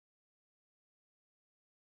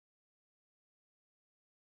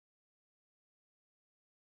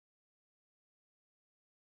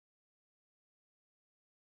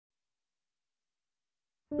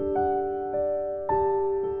Well,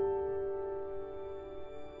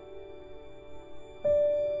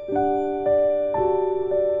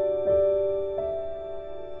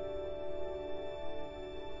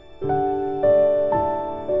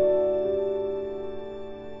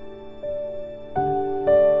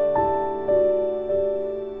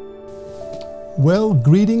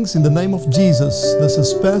 greetings in the name of Jesus. This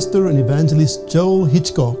is Pastor and Evangelist Joel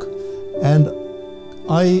Hitchcock, and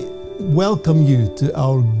I welcome you to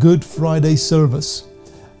our Good Friday service.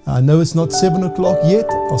 I know it's not 7 o'clock yet.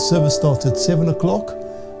 Our service starts at 7 o'clock,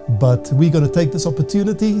 but we're going to take this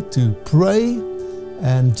opportunity to pray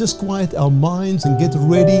and just quiet our minds and get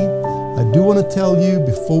ready. I do want to tell you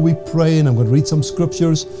before we pray, and I'm going to read some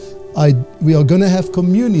scriptures, we are going to have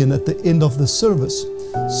communion at the end of the service.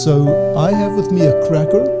 So I have with me a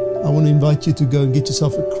cracker. I want to invite you to go and get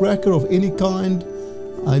yourself a cracker of any kind.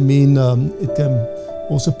 I mean, it can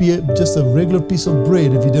also be just a regular piece of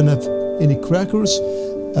bread if you don't have any crackers.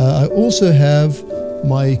 I also have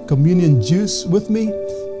my communion juice with me,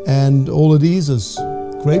 and all it is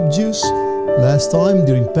grape juice. Last time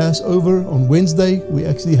during Passover on Wednesday, we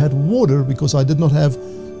actually had water because I did not have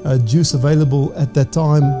juice available at that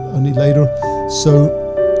time, only later. So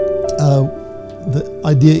the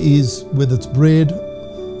idea is, whether it's bread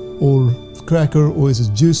or cracker or is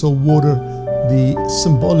it juice or water, the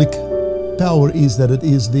symbolic power is that it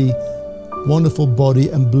is the wonderful body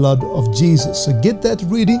and blood of Jesus. So get that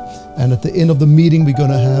ready, and at the end of the meeting we're going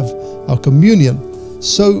to have our communion.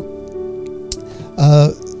 So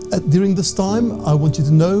during this time I want you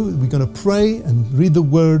to know we're going to pray and read the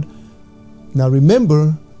word. Now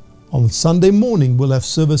remember, on Sunday morning, we'll have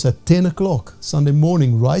service at 10 o'clock, Sunday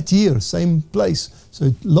morning, right here, same place.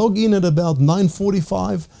 So log in at about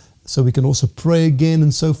 9:45, so we can also pray again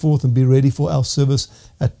and so forth and be ready for our service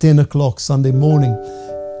at 10 o'clock Sunday morning.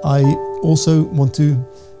 I also want to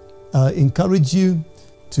encourage you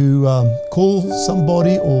to call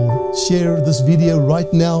somebody or share this video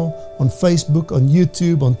right now on Facebook, on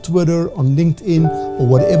YouTube, on Twitter, on LinkedIn, or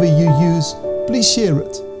whatever you use. Please share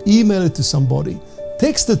it. Email it to somebody.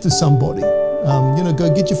 Text it to somebody.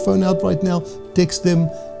 Go get your phone out right now, text them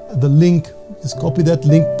the link, just copy that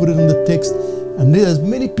link, put it in the text, and let as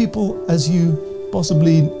many people as you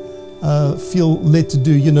possibly feel led to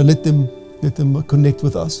do, let them connect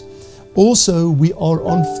with us. Also, we are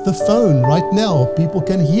on the phone right now. People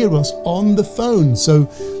can hear us on the phone. So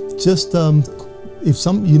just if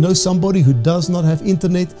somebody who does not have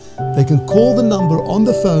internet, they can call the number on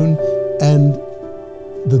the phone, and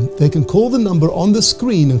they can call the number on the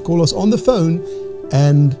screen and call us on the phone,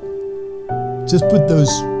 and just put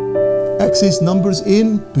those access numbers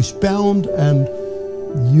in, push pound, and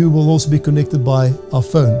you will also be connected by our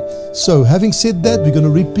phone. So having said that, we're going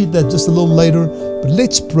to repeat that just a little later, but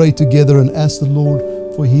let's pray together and ask the Lord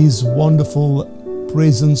for His wonderful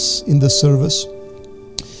presence in the service.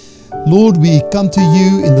 Lord, we come to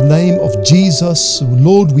you in the name of Jesus.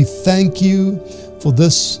 Lord, we thank you for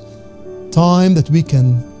this time that we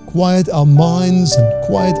can quiet our minds and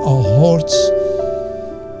quiet our hearts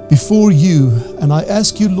before you. And I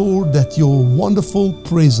ask you, Lord, that your wonderful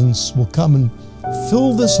presence will come and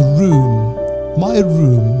fill this room,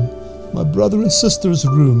 my brother and sister's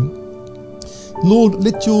room. Lord,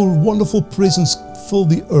 let your wonderful presence fill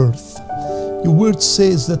the earth. Your word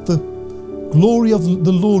says that the glory of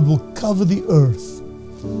the Lord will cover the earth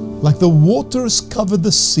like the waters cover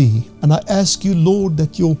the sea. And I ask you, Lord,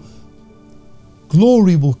 that your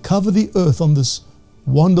glory will cover the earth on this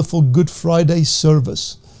wonderful Good Friday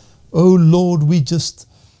service. Oh Lord, we just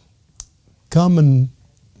come and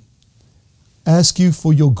ask you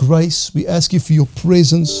for your grace. We ask you for your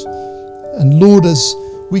presence. And Lord, as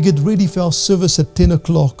we get ready for our service at 10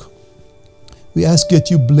 o'clock, we ask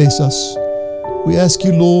that you bless us. We ask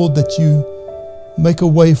you, Lord, that you make a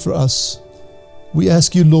way for us. We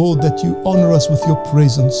ask you, Lord, that you honor us with your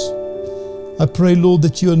presence. I pray, Lord,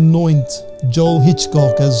 that you anoint Joel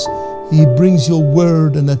Hitchcock as he brings your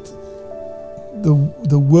word, and that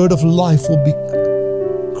the word of life will be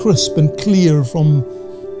crisp and clear from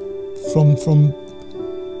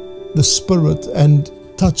the Spirit and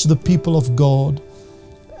touch the people of God.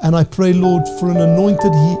 And I pray, Lord, for an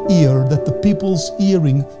anointed ear, that the people's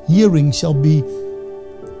hearing shall be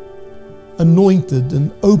anointed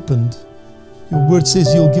and opened. Your word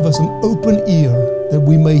says you'll give us an open ear that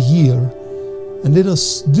we may hear. And let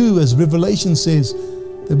us do as Revelation says,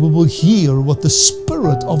 that we will hear what the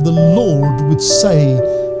Spirit of the Lord would say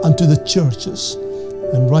unto the churches.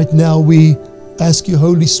 And right now we ask you,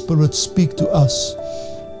 Holy Spirit, speak to us.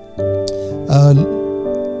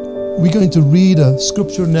 We're going to read a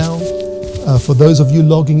scripture now For those of you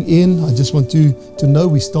logging in, I just want you to know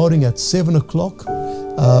we're starting at 7 o'clock.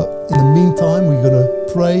 In the meantime, we're going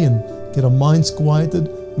to pray and get our minds quieted,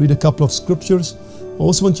 read a couple of scriptures. I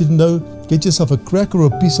also want you to know, get yourself a cracker or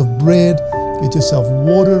a piece of bread, get yourself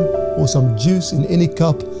water or some juice in any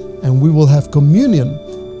cup, and we will have communion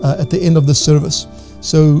at the end of the service.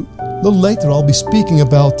 So a little later I'll be speaking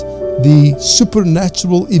about the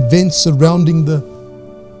supernatural events surrounding the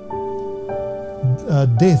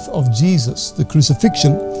death of Jesus, the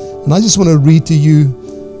crucifixion. And I just want to read to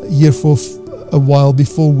you here for a while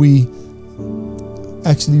before we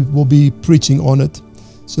actually will be preaching on it.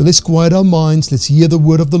 So let's quiet our minds, let's hear the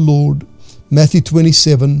word of the Lord. Matthew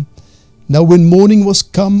 27. Now when morning was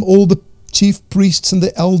come, all the chief priests and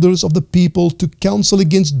the elders of the people took counsel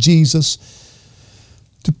against Jesus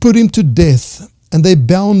to put him to death. And they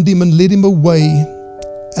bound him and led him away.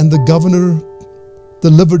 And the governor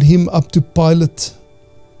delivered him up to Pilate,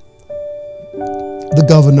 the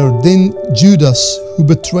governor. Then Judas, who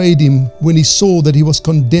betrayed him, when he saw that he was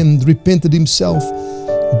condemned, repented himself,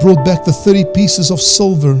 brought back the 30 pieces of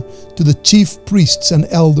silver to the chief priests and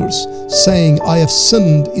elders, saying, I have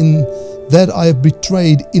sinned in that I have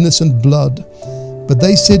betrayed innocent blood. But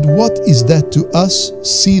they said, what is that to us?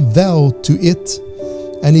 See thou to it.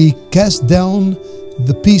 And he cast down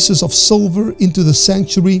the pieces of silver into the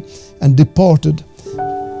sanctuary and departed,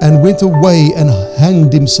 and went away and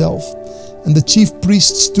hanged himself. And the chief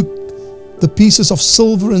priests took the pieces of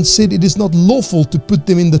silver and said, it is not lawful to put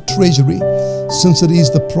them in the treasury, since it is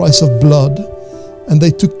the price of blood. And they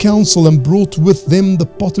took counsel and brought with them the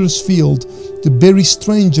potter's field to bury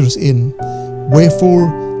strangers in.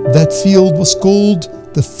 Wherefore that field was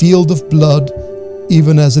called the field of blood,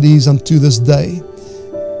 even as it is unto this day.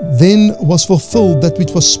 Then was fulfilled that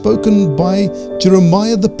which was spoken by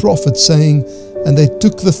Jeremiah the prophet, saying, and they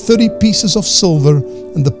took the 30 pieces of silver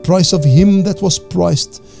and the price of him that was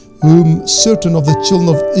priced, whom certain of the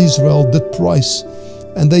children of Israel did price,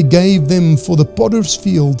 and they gave them for the potter's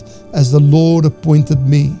field, as the Lord appointed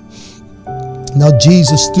me. Now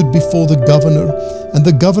Jesus stood before the governor, and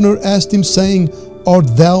the governor asked him, saying,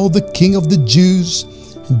 art thou the king of the Jews?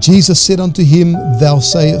 And Jesus said unto him, thou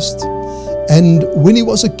sayest. And when he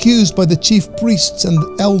was accused by the chief priests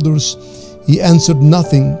and elders, he answered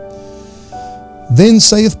nothing. Then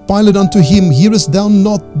saith Pilate unto him, hearest thou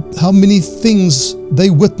not how many things they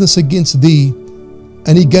witness against thee?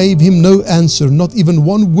 And he gave him no answer, not even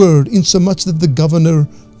one word, insomuch that the governor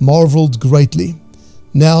marveled greatly.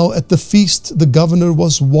 Now at the feast the governor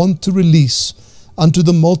was wont to release unto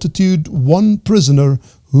the multitude one prisoner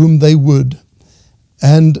whom they would.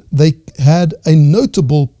 And they had a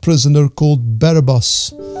notable prisoner called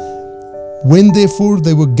Barabbas. When therefore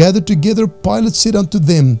they were gathered together, Pilate said unto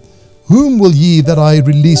them, whom will ye that I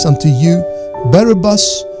release unto you,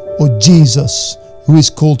 Barabbas or Jesus, who is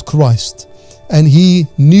called Christ? And he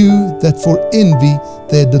knew that for envy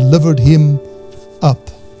they had delivered him up.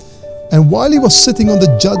 And while he was sitting on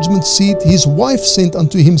the judgment seat, his wife sent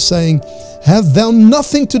unto him, saying, have thou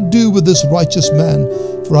nothing to do with this righteous man?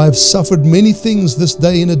 For I have suffered many things this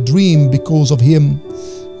day in a dream because of him.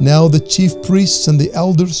 Now the chief priests and the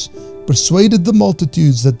elders persuaded the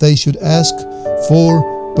multitudes that they should ask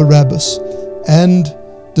for Barabbas and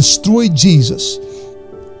destroy Jesus.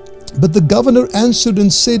 But the governor answered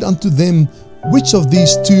and said unto them, which of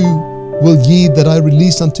these two will ye that I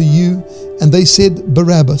release unto you? And they said,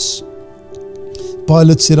 Barabbas.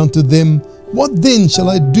 Pilate said unto them, what then shall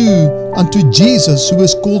I do unto Jesus, who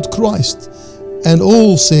is called Christ? And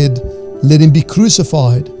all said, let him be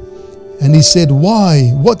crucified. And he said,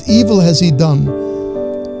 why? What evil has he done?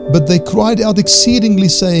 But they cried out exceedingly,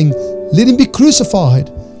 saying, let him be crucified.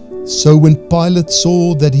 So when Pilate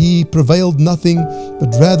saw that he prevailed nothing,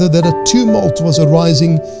 but rather that a tumult was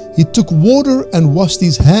arising, he took water and washed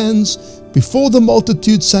his hands before the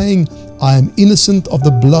multitude, saying, I am innocent of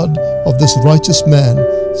the blood of this righteous man.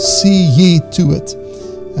 See ye to it.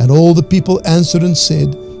 And all the people answered and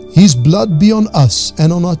said, his blood be on us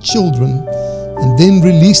and on our children. And then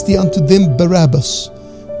released he unto them Barabbas.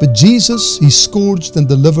 But Jesus he scourged and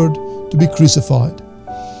delivered to be crucified.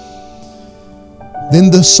 Then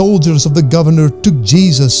the soldiers of the governor took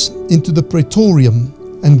Jesus into the praetorium,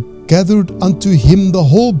 and gathered unto him the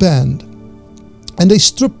whole band. And they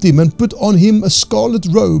stripped him, and put on him a scarlet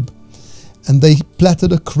robe. And they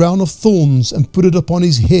platted a crown of thorns, and put it upon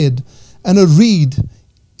his head, and a reed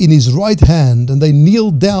in his right hand. And they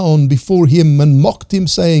kneeled down before him, and mocked him,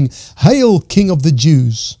 saying, Hail, King of the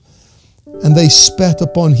Jews! And they spat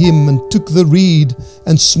upon him, and took the reed,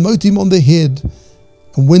 and smote him on the head.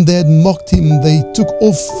 And when they had mocked him, they took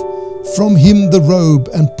off from him the robe,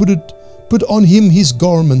 and put it put on him his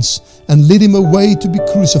garments, and led him away to be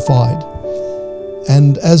crucified.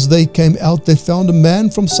 And as they came out, they found a man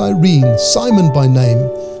from Cyrene, Simon by name,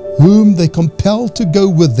 whom they compelled to go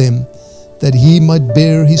with them, that he might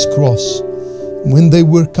bear his cross. When they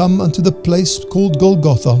were come unto the place called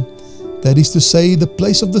Golgotha, that is to say, the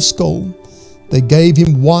place of the skull, they gave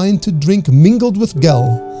him wine to drink mingled with gall.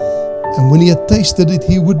 And when he had tasted it,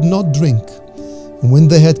 he would not drink. And when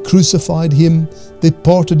they had crucified him, they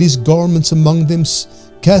parted his garments among them,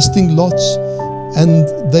 casting lots, and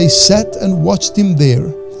they sat and watched him there.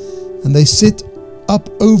 And they set up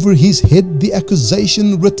over his head the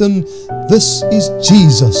accusation written, This is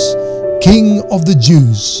Jesus, King of the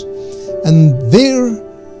Jews. And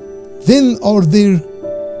then are there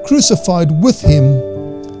crucified with him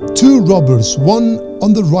 2 robbers, one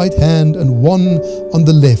on the right hand and one on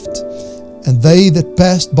the left. And they that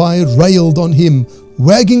passed by railed on him,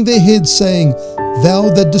 wagging their heads, saying, Thou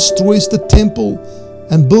that destroyest the temple,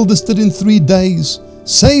 and buildest it in 3 days,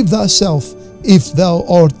 save thyself, if thou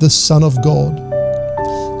art the Son of God.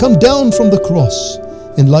 Come down from the cross.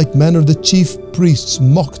 In like manner the chief priests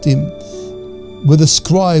mocked him with the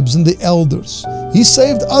scribes and the elders. He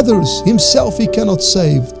saved others, himself he cannot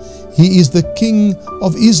save. He is the King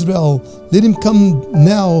of Israel. Let him come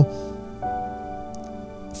now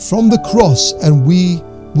from the cross, and we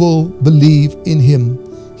will believe in him.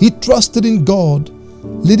 He trusted in God.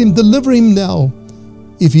 Let him deliver him now,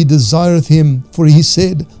 if he desireth him. For he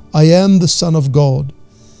said, I am the Son of God.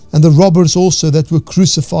 And the robbers also that were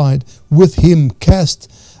crucified with him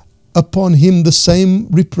cast upon him the same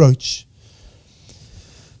reproach.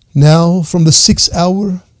 Now from the 6th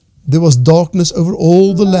hour there was darkness over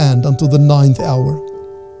all the land until the 9th hour.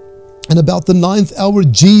 And about the 9th hour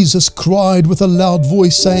Jesus cried with a loud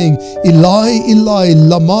voice, saying, Eli, Eli,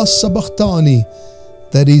 lama sabachthani.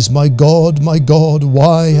 That is, my God,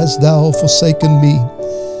 why hast thou forsaken me?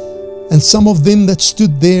 And some of them that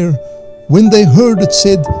stood there, when they heard it,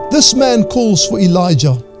 said, This man calls for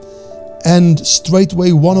Elijah. And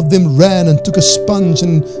straightway one of them ran and took a sponge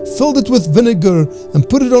and filled it with vinegar and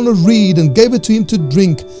put it on a reed and gave it to him to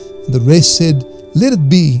drink. And the rest said, Let it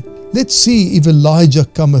be. Let's see if Elijah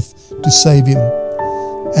cometh to save him.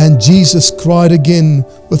 And Jesus cried again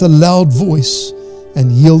with a loud voice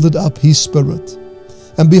and yielded up his spirit.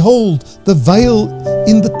 And behold, the veil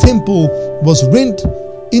in the temple was rent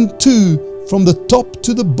in 2 from the top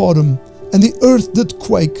to the bottom, and the earth did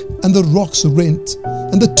quake, and the rocks rent,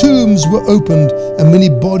 and the tombs were opened, and many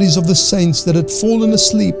bodies of the saints that had fallen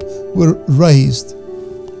asleep were raised.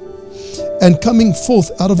 And coming forth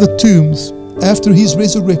out of the tombs after his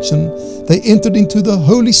resurrection, they entered into the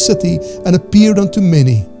holy city and appeared unto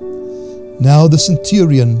many. Now the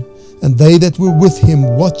centurion and they that were with him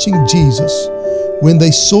watching Jesus, when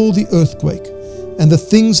they saw the earthquake and the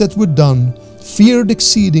things that were done, feared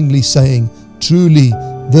exceedingly, saying, Truly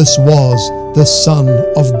this was the Son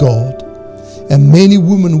of God. And many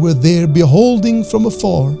women were there beholding from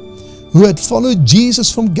afar, who had followed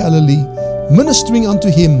Jesus from Galilee, ministering unto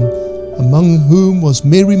him, among whom was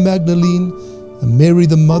Mary Magdalene, and Mary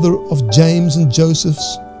the mother of James and Joseph,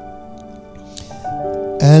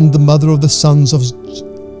 and the mother of the sons of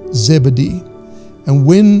Zebedee. And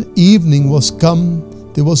when evening was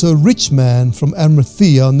come, there was a rich man from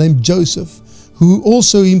Arimathea named Joseph, who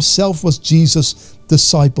also himself was Jesus'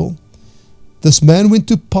 disciple. This man went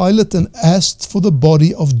to Pilate and asked for the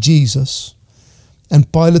body of Jesus.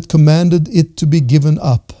 And Pilate commanded it to be given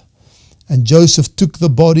up. And Joseph took the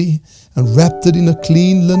body and wrapped it in a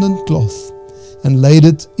clean linen cloth, and laid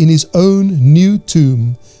it in his own new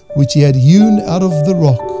tomb, which he had hewn out of the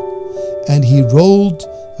rock. And he rolled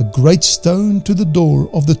a great stone to the door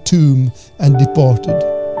of the tomb and departed.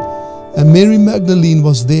 And Mary Magdalene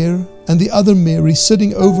was there, and the other Mary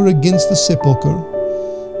sitting over against the sepulchre.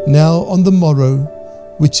 Now on the morrow,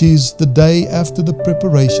 which is the day after the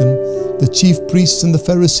preparation, the chief priests and the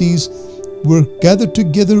Pharisees were gathered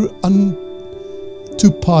together unto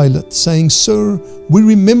Pilate, saying, Sir, we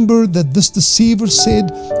remember that this deceiver said,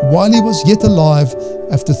 while he was yet alive,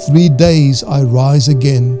 After 3 days I rise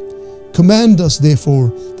again. Command us, therefore,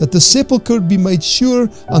 that the sepulchre be made sure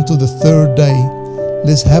unto the 3rd day,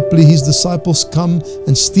 lest haply his disciples come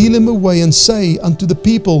and steal him away, and say unto the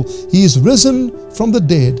people, He is risen from the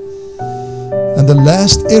dead. And the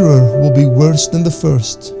last error will be worse than the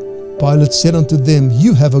first. Pilate said unto them,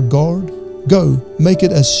 You have a guard. Go, make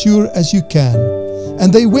it as sure as you can.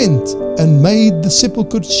 And they went and made the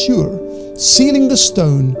sepulchre sure, sealing the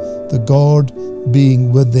stone, the guard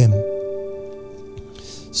being with them.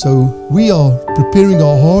 So we are preparing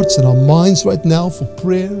our hearts and our minds right now for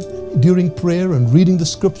prayer, during prayer and reading the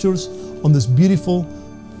scriptures on this beautiful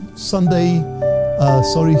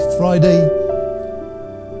Friday,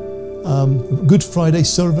 Good Friday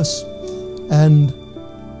service. And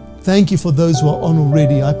thank you for those who are on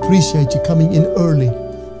already. I appreciate you coming in early,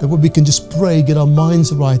 that way we can just pray, get our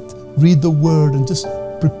minds right, read the Word, and just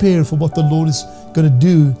prepare for what the Lord is going to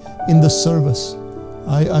do in the service.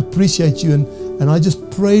 I appreciate you, and I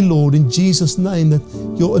just pray, Lord, in Jesus' name, that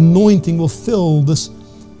your anointing will fill this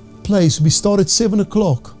place. We start at 7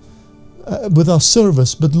 o'clock with our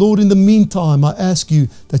service, but Lord, in the meantime, I ask you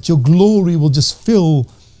that your glory will just fill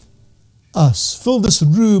us, fill this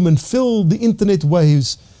room, and fill the internet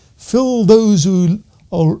waves, fill those who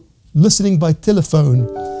are listening by telephone.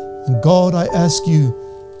 And God, I ask you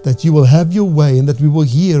that you will have your way, and that we will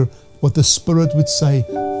hear what the Spirit would say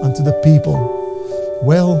unto the people.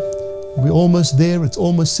 Well, we're almost there. It's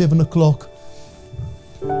almost 7 o'clock,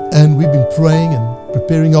 and we've been praying and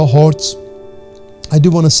preparing our hearts. I do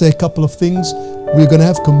want to say a couple of things. We're going to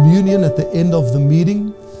have communion at the end of the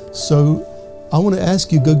meeting, so I want to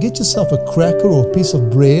ask you, go get yourself a cracker or a piece of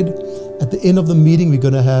bread. At the end of the meeting, we're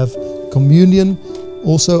going to have communion.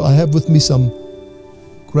 Also, I have with me some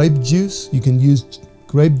grape juice. You can use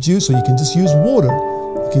grape juice, or you can just use water.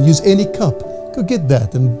 You can use any cup. Go get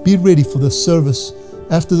that and be ready for the service.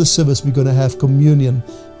 After the service, we're going to have communion.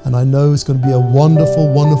 And I know it's going to be a wonderful,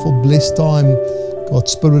 wonderful, blessed time.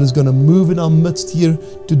 God's Spirit is going to move in our midst here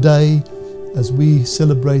today as we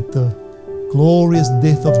celebrate the glorious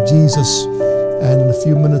death of Jesus. And in a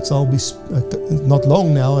few minutes, I'll be, not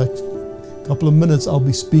long now, a couple of minutes, I'll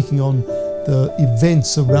be speaking on the events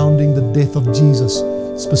surrounding the death of Jesus,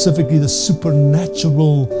 specifically the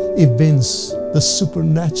supernatural events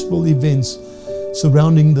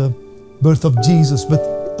surrounding the birth of Jesus, but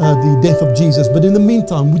the death of Jesus. But in the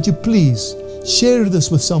meantime, would you please share this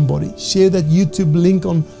with somebody? Share that YouTube link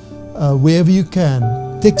on wherever you can.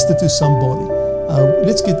 Text it to somebody.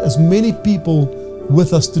 Let's get as many people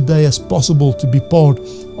with us today as possible to be part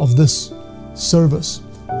of this service.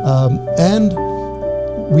 And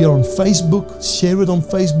we are on Facebook. Share it on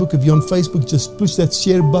Facebook. If you're on Facebook, just push that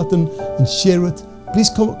share button and share it. Please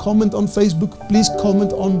comment on Facebook. Please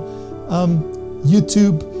comment on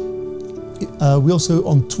YouTube. We're also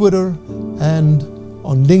on Twitter and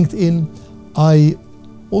on LinkedIn. I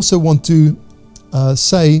also want to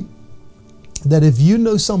say that if you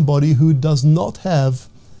know somebody who does not have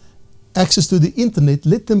access to the internet,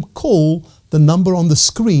 let them call the number on the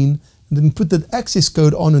screen and then put that access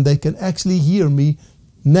code on, and they can actually hear me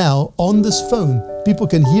now on this phone. People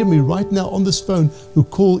can hear me right now on this phone who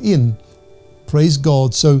call in. Praise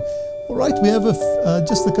God. So, all right, we have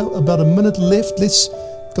just about a minute left. Let's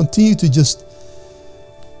continue to just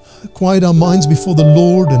quiet our minds before the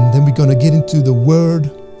Lord, and then we're going to get into the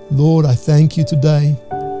Word. Lord, I thank you today.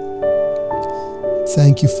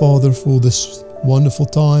 Thank you, Father, for this wonderful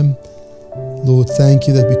time. Lord, thank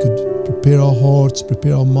you that we could prepare our hearts,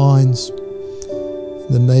 prepare our minds. In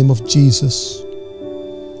the name of Jesus.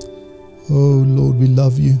 Oh, Lord, we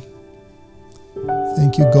love you.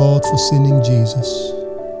 Thank you, God, for sending Jesus.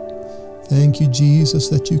 Thank you, Jesus,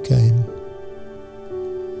 that you came.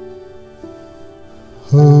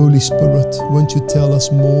 Holy Spirit, won't you tell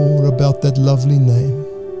us more about that lovely name?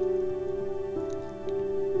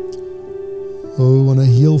 Oh, on a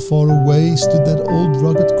hill far away stood that old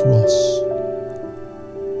rugged cross.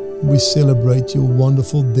 We celebrate your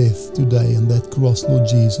wonderful death today on that cross, Lord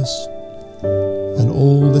Jesus, and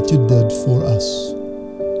all that you did for us.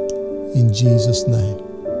 In Jesus' name,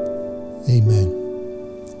 amen.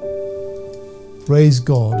 Praise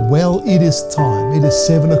God. Well, it is time. It is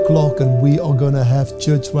 7 o'clock, and we are going to have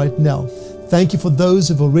church right now. Thank you for those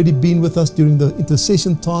who have already been with us during the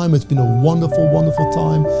intercession time. It's been a wonderful, wonderful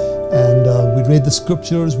time. And we read the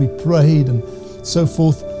scriptures, we prayed, and so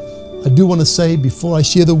forth. I do want to say, before I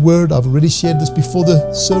share the word, I've already shared this before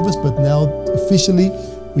the service, but now officially,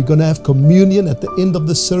 we're going to have communion at the end of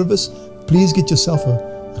the service. Please get yourself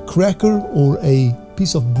a cracker or a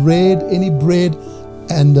piece of bread, any bread,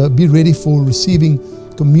 and be ready for receiving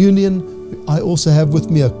communion. I also have with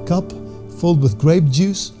me a cup filled with grape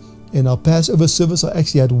juice. In our Passover service, I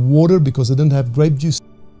actually had water because I didn't have grape juice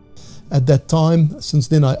at that time. Since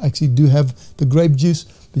then, I actually do have the grape juice.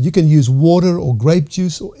 But you can use water or grape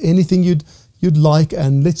juice or anything you'd like.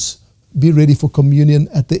 And let's be ready for communion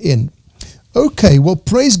at the end. Okay, well,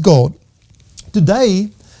 praise God. Today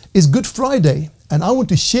is Good Friday, and I want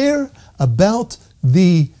to share about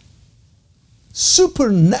the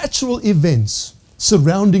supernatural events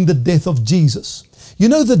surrounding the death of Jesus. You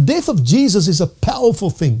know, the death of Jesus is a powerful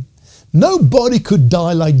thing. Nobody could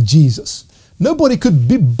die like Jesus. Nobody could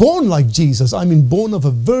be born like Jesus. I mean, born of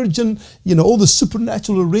a virgin, you know, all the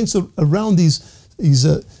supernatural events around his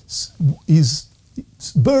his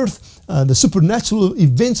birth, the supernatural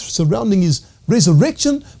events surrounding his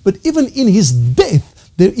resurrection, but even in his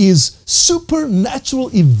death, there is supernatural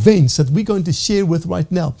events that we're going to share with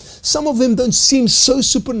right now. Some of them don't seem so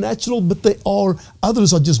supernatural, but they are.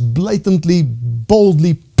 Others are just blatantly,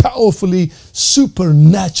 boldly, powerfully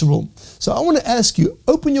supernatural. So I want to ask you,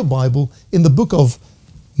 open your Bible in the book of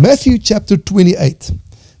Matthew chapter 28.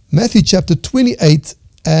 Matthew chapter 28,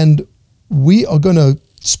 and we are going to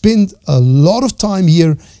spend a lot of time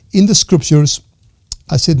here in the scriptures.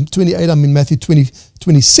 I said 28, I'm in Matthew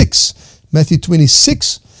 26. Matthew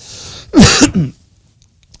 26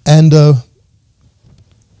 and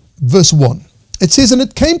verse 1. It says, "And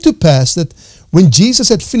it came to pass that when Jesus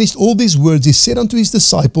had finished all these words, he said unto his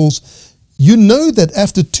disciples, You know that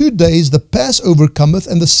after 2 days the Passover cometh,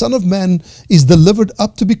 and the Son of Man is delivered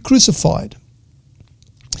up to be crucified.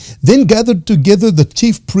 Then gathered together the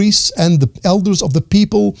chief priests and the elders of the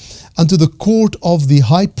people unto the court of the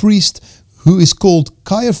high priest, who is called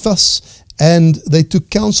Caiaphas, and they took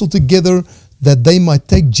counsel together that they might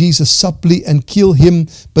take Jesus subtly and kill him.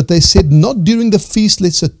 But they said, Not during the feast,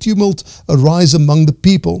 lest a tumult arise among the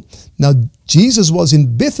people. Now Jesus was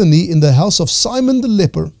in Bethany in the house of Simon the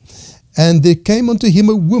leper. And there came unto him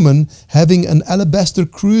a woman having an alabaster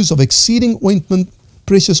cruse of exceeding ointment,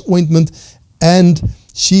 precious ointment, and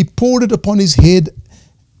she poured it upon his head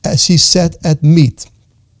as he sat at meat."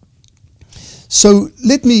 So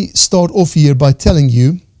let me start off here by telling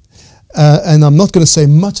you, and I'm not going to say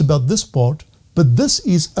much about this part, but this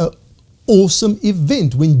is an awesome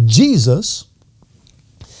event. When Jesus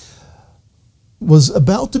was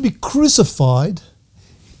about to be crucified,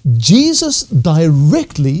 Jesus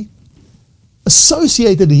directly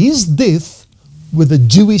associated his death with the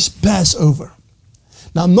Jewish Passover.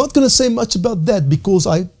 Now, I'm not going to say much about that because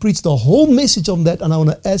I preached a whole message on that, and I want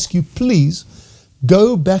to ask you, please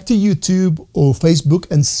go back to YouTube or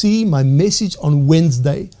Facebook and see my message on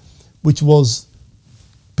Wednesday, which was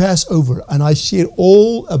Passover, and I share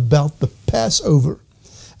all about the Passover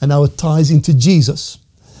and how it ties into Jesus.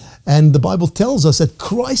 And the Bible tells us that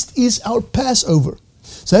Christ is our Passover.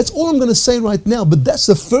 So that's all I'm going to say right now, but that's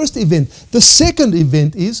the first event. The second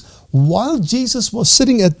event is, while Jesus was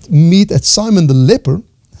sitting at meat at Simon the leper,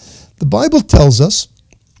 the Bible tells us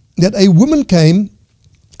that a woman came,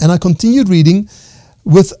 and I continued reading,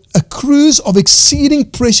 with a cruse of exceeding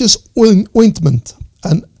precious ointment,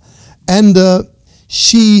 and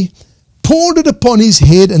she poured it upon his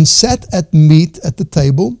head and sat at meat at the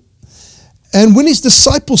table. And when his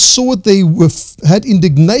disciples saw it, they had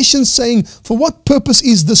indignation, saying, For what purpose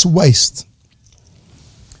is this waste?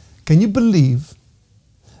 Can you believe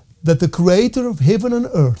that the creator of heaven and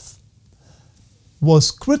earth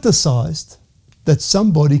was criticized that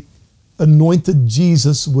somebody anointed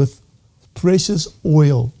Jesus with precious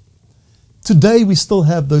oil? Today we still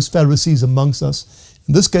have those Pharisees amongst us.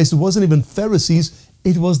 In this case, it wasn't even Pharisees,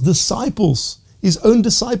 it was disciples, his own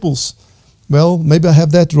disciples. Well, maybe I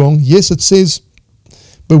have that wrong. Yes, it says,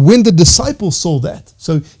 but when the disciples saw that.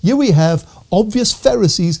 So here we have obvious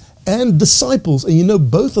Pharisees and disciples, and you know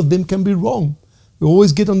both of them can be wrong. We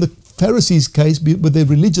always get on the Pharisees' case with their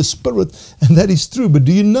religious spirit, and that is true. But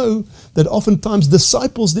do you know that oftentimes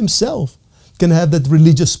disciples themselves can have that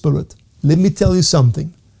religious spirit? Let me tell you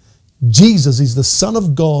something. Jesus is the Son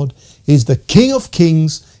of God, is the King of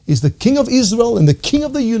Kings, is the King of Israel and the King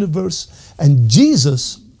of the universe. And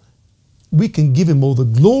Jesus, we can give him all the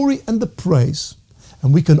glory and the praise,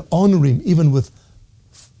 and we can honor him even with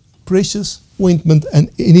precious ointment and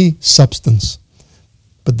any substance.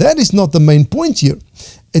 But that is not the main point here.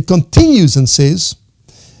 It continues and says,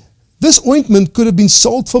 This ointment could have been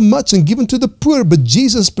sold for much and given to the poor. But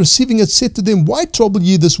Jesus, perceiving it, said to them, Why trouble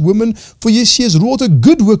ye this woman? For she has wrought a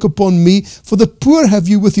good work upon me. For the poor have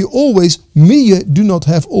you with you always, me ye do not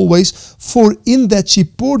have always. For in that she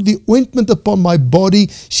poured the ointment upon my body,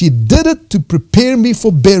 she did it to prepare me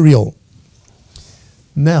for burial.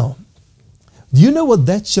 Now, do you know what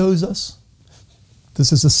that shows us?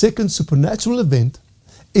 This is the second supernatural event,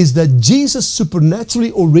 is that Jesus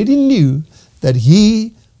supernaturally already knew that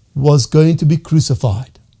he was going to be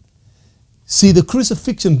crucified. See, the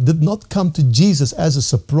crucifixion did not come to Jesus as a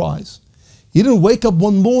surprise. He didn't wake up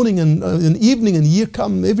one morning and an evening and here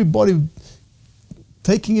come everybody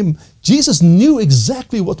taking him. Jesus knew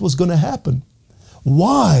exactly what was going to happen.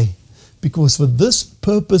 Why? Because for this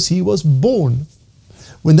purpose he was born.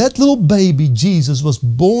 When that little baby Jesus was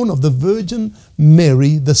born of the Virgin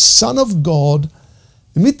Mary, the Son of God,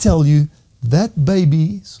 let me tell you, that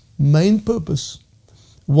baby's main purpose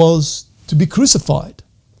was to be crucified.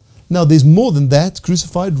 Now there's more than that,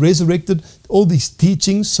 crucified, resurrected, all these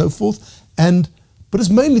teachings, so forth. And But it's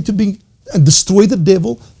mainly to be and destroy the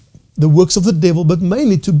devil, the works of the devil, but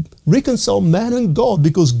mainly to reconcile man and God,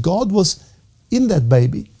 because God was in that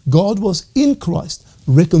baby. God was in Christ,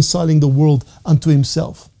 reconciling the world unto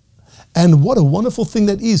himself. And what a wonderful thing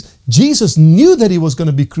that is. Jesus knew that he was going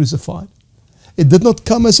to be crucified. It did not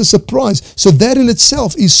come as a surprise. So that in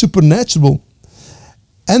itself is supernatural.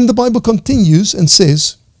 And the Bible continues and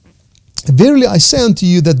says, verily I say unto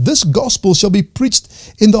you that this gospel shall be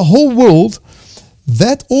preached in the whole world,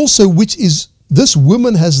 that also which is this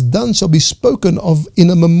woman has done shall be spoken of in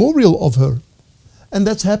a memorial of her. And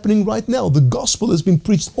that's happening right now. The gospel has been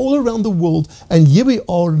preached all around the world, and here we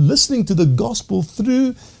are listening to the gospel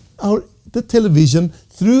through the television,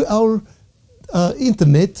 through our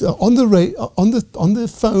internet, on the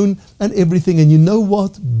phone and everything. And you know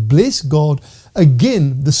what? Bless God.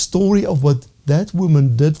 Again, the story of what that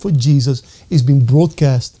woman did for Jesus is being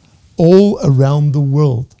broadcast all around the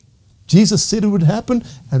world. Jesus said it would happen,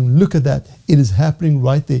 and look at that. It is happening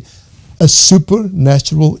right there. A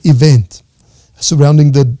supernatural event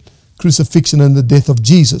surrounding the crucifixion and the death of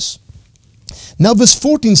Jesus. Now verse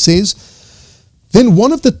 14 says, then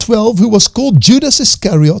one of the 12, who was called Judas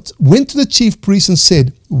Iscariot, went to the chief priests and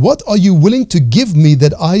said, what are you willing to give me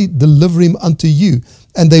that I deliver him unto you?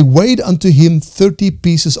 And they weighed unto him 30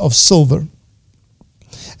 pieces of silver.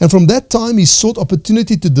 And from that time he sought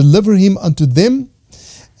opportunity to deliver him unto them.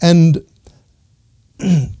 And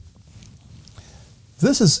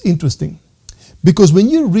this is interesting, because when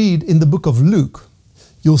you read in the book of Luke,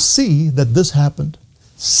 you'll see that this happened.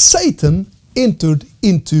 Satan entered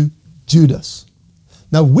into Judas.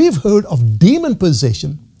 Now we've heard of demon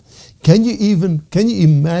possession. Can you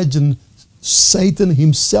imagine Satan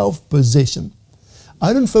himself possession?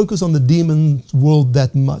 I don't focus on the demon world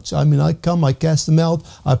that much. I mean, I cast them out,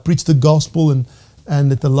 I preach the gospel, and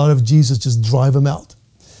let the light of Jesus just drive them out.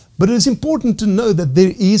 But it is important to know that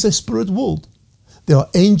there is a spirit world. There are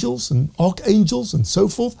angels and archangels and so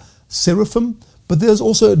forth, seraphim, but there's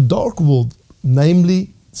also a dark world,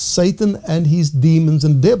 namely Satan and his demons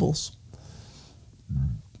and devils.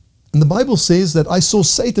 And the Bible says that I saw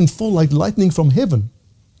Satan fall like lightning from heaven.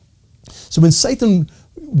 So when Satan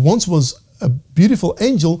once was a beautiful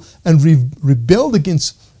angel and rebelled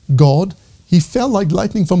against God, he fell like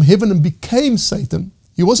lightning from heaven and became Satan.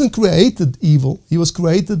 He wasn't created evil. He was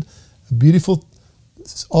created a beautiful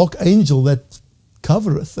archangel that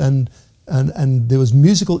covereth, and there was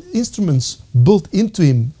musical instruments built into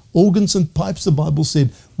him, organs and pipes. The Bible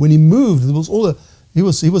said when he moved, there was he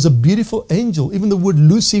was a beautiful angel. Even the word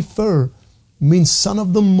Lucifer means son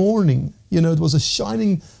of the morning. You know, it was a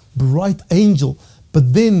shining, bright angel.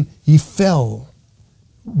 But then he fell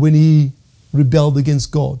when he rebelled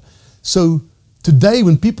against God. So today,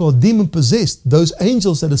 when people are demon-possessed, those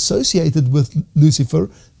angels that are associated with Lucifer,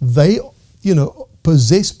 they,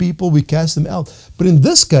 possess people, we cast them out. But in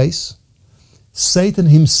this case, Satan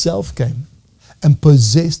himself came and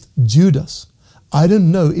possessed Judas. I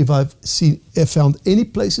don't know if I've found any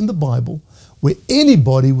place in the Bible where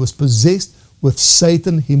anybody was possessed with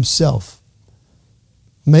Satan himself.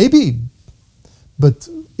 Maybe, but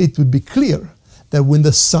it would be clear that when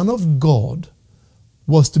the Son of God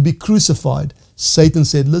was to be crucified, Satan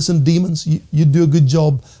said, listen, demons, you do a good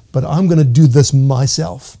job, but I'm going to do this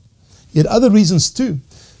myself. He had other reasons too.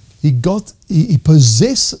 He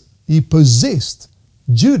possessed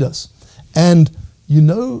Judas. And you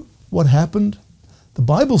know what happened? The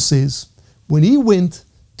Bible says when he went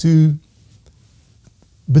to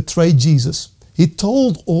betray Jesus, he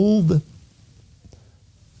told all the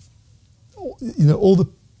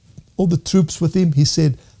troops with him, he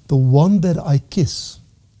said, the one that I kiss,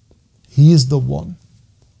 he is the one.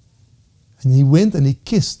 And he went and he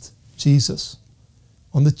kissed Jesus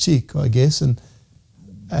on the cheek, I guess, and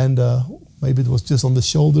maybe it was just on the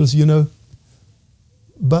shoulders,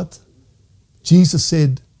 But Jesus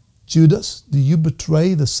said, Judas, do you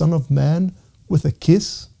betray the Son of Man with a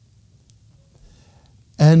kiss?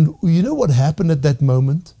 And you know what happened at that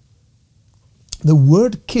moment? The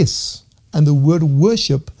word kiss and the word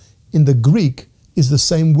worship in the Greek is the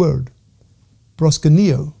same word,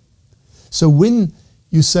 proskuneo. So when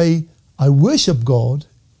you say, I worship God,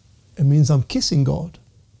 it means I'm kissing God.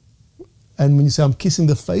 And when you say I'm kissing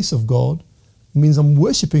the face of God, it means I'm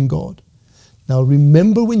worshiping God. Now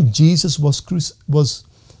remember when Jesus was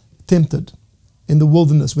tempted in the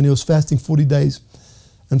wilderness, when he was fasting 40 days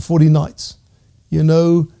and 40 nights.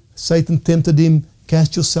 Satan tempted him,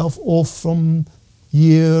 cast yourself off from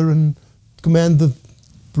here and command the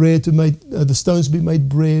stones to be made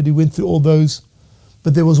bread. He went through all those.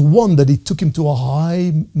 But there was one that he took him to a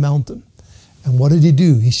high mountain. And what did he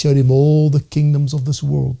do? He showed him all the kingdoms of this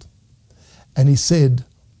world. And he said,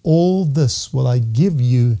 all this will I give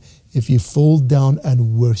you if you fall down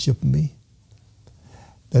and worship me.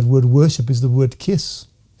 That word worship is the word kiss.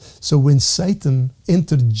 So when Satan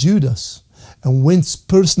entered Judas and went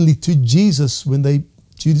personally to Jesus when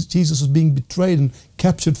Jesus was being betrayed and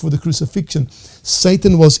captured for the crucifixion,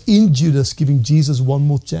 Satan was in Judas giving Jesus one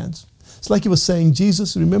more chance. It's like he was saying,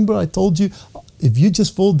 Jesus, remember I told you, if you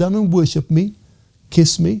just fall down and worship me,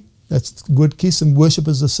 kiss me, that's the word kiss and worship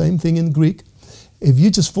is the same thing in Greek. If you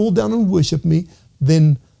just fall down and worship me,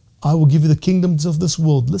 then I will give you the kingdoms of this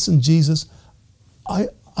world. Listen, Jesus,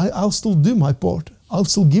 I'll still do my part. I'll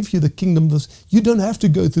still give you the kingdom. You don't have to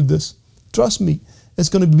go through this. Trust me. It's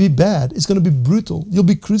going to be bad. It's going to be brutal. You'll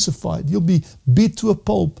be crucified. You'll be beat to a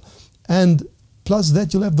pulp. And plus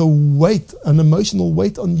that, you'll have the weight, an emotional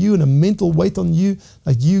weight on you and a mental weight on you,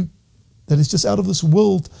 that is just out of this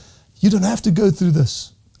world. You don't have to go through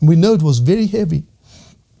this. And we know it was very heavy.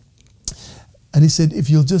 And he said, if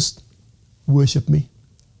you'll just worship me.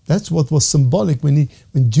 That's what was symbolic when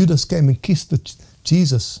Judas came and kissed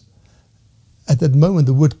Jesus. At that moment,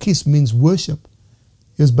 the word kiss means worship.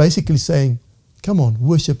 He was basically saying, come on,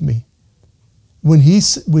 worship me.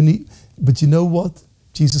 But you know what?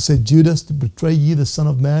 Jesus said, Judas, to betray ye the Son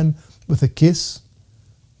of Man with a kiss.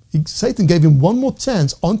 Satan gave him one more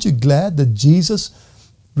chance. Aren't you glad that Jesus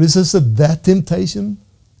resisted that temptation?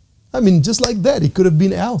 I mean, just like that, he could have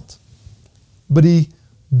been out. But he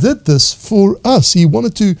did this for us. He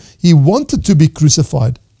wanted to be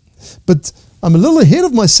crucified. But I'm a little ahead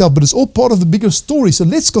of myself, but it's all part of the bigger story. So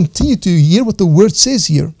let's continue to hear what the word says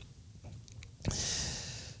here.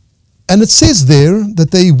 And it says there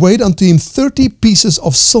that they weighed unto him 30 pieces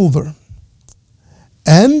of silver.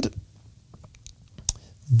 And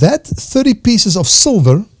that 30 pieces of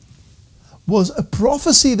silver was a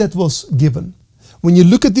prophecy that was given. When you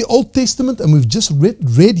look at the Old Testament, and we've just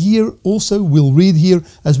read here also, we'll read here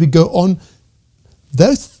as we go on,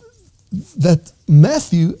 that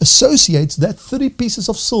Matthew associates that 30 pieces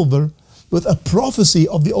of silver with a prophecy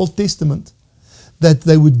of the Old Testament, that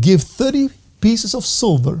they would give 30 pieces of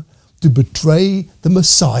silver to betray the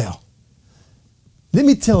Messiah. Let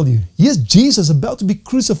me tell you, here's Jesus about to be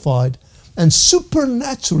crucified, and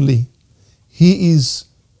supernaturally, he is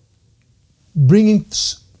bringing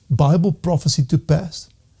Bible prophecy to pass.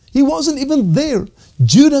 He wasn't even there.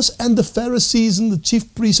 Judas and the Pharisees and the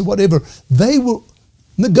chief priests or whatever, they were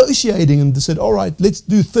negotiating and they said, all right, let's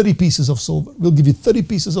do 30 pieces of silver. We'll give you 30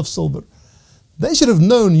 pieces of silver. They should have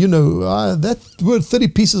known, that word 30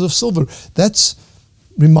 pieces of silver, that's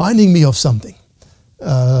reminding me of something.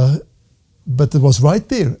 But it was right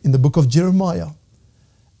there in the book of Jeremiah.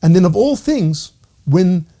 And then of all things,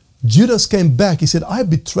 when Judas came back, he said, I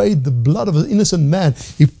betrayed the blood of an innocent man.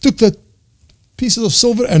 He took that pieces of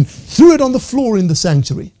silver and threw it on the floor in the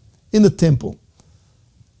sanctuary, in the temple.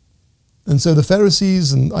 And so the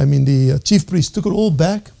Pharisees and the chief priests took it all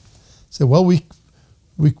back. Said, well,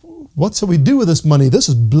 what shall we do with this money? This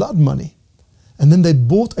is blood money. And then they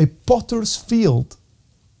bought a potter's field,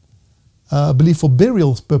 I believe for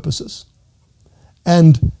burial purposes.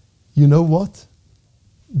 And you know what?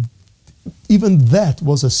 Even that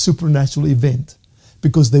was a supernatural event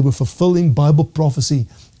because they were fulfilling Bible prophecy.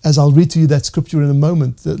 As I'll read to you that scripture in a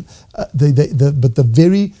moment. But the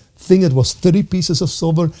very thing that was 30 pieces of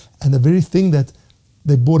silver and the very thing that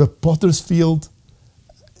they bought a potter's field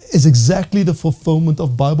is exactly the fulfillment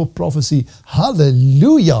of Bible prophecy.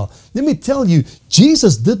 Hallelujah! Let me tell you,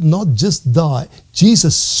 Jesus did not just die.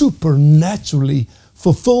 Jesus supernaturally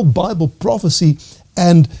fulfilled Bible prophecy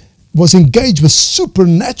and was engaged with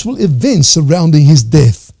supernatural events surrounding his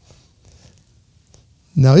death.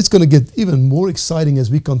 Now it's going to get even more exciting as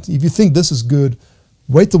we continue. If you think this is good,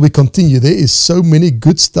 wait till we continue. There is so many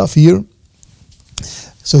good stuff here.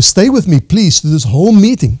 So stay with me, please, through this whole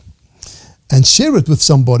meeting and share it with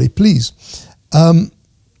somebody, please.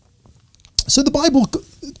 So the Bible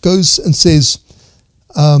goes and says,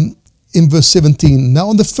 in verse 17, now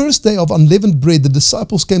on the first day of unleavened bread, the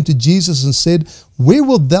disciples came to Jesus and said, where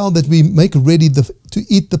wilt thou that we make ready to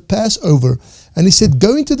eat the Passover? And he said,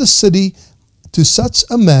 go into the city to such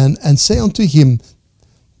a man and say unto him,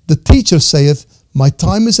 the teacher saith, my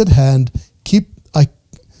time is at hand.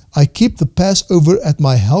 I keep the Passover at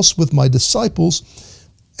my house with my disciples.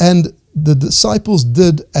 And the disciples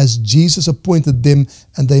did as Jesus appointed them,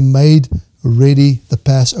 and they made ready the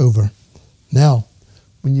Passover. Now,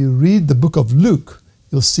 when you read the book of Luke,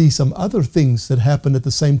 you'll see some other things that happen at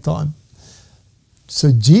the same time.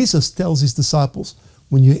 So Jesus tells his disciples,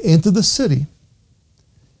 when you enter the city,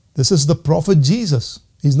 this is the prophet Jesus.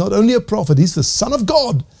 He's not only a prophet, he's the Son of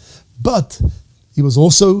God, but he was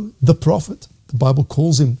also the prophet. The Bible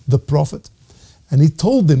calls him the prophet. And he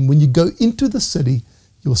told them, when you go into the city,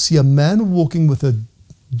 you'll see a man walking with a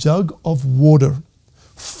jug of water.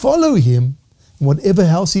 Follow him, and whatever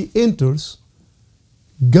house he enters,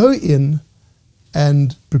 go in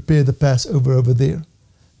and prepare the Passover over there.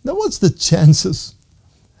 Now, what's the chances?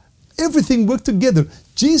 Everything worked together.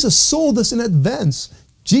 Jesus saw this in advance.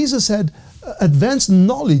 Jesus had advanced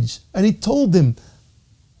knowledge, and he told them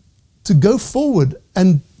to go forward.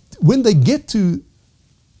 And when they get to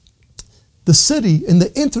the city and they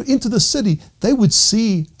enter into the city, they would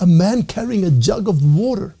see a man carrying a jug of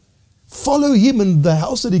water. Follow him, and the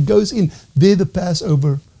house that he goes in, there the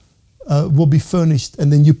Passover will be furnished,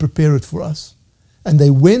 and then you prepare it for us. And they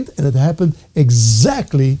went, and it happened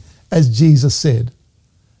exactly as Jesus said.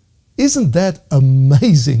 Isn't that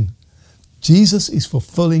amazing? Jesus is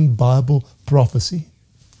fulfilling Bible prophecy.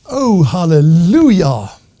 Oh, hallelujah!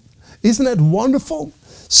 Isn't that wonderful?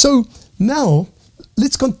 So now,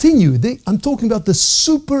 let's continue. I'm talking about the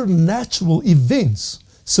supernatural events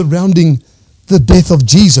surrounding the death of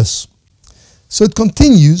Jesus. So it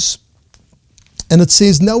continues, and it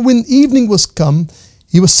says, now when evening was come,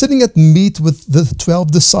 he was sitting at meat with the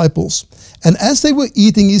 12 disciples. And as they were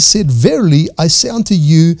eating, he said, verily, I say unto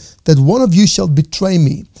you, that one of you shall betray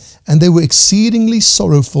me. And they were exceedingly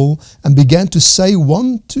sorrowful, and began to say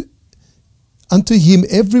unto him,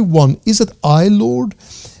 every one, is it I, Lord?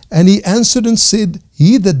 And he answered and said,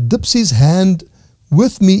 he that dips his hand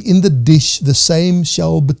with me in the dish, the same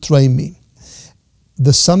shall betray me.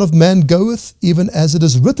 The Son of Man goeth, even as it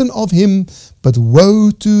is written of him, but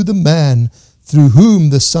woe to the man through whom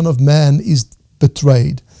the Son of Man is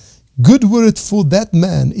betrayed. Good were it for that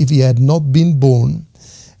man if he had not been born.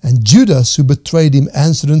 And Judas, who betrayed him,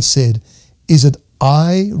 answered and said, is it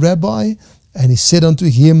I, Rabbi? And he said unto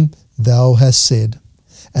him, thou hast said.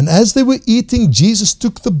 And as they were eating, Jesus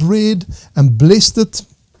took the bread and blessed it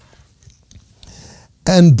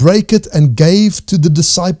and brake it and gave to the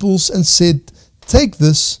disciples and said, take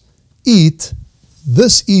this, eat,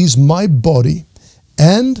 this is my body.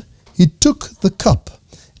 And he took the cup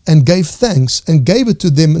and gave thanks and gave it to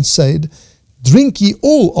them and said, drink ye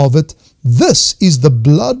all of it. This is the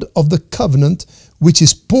blood of the covenant, which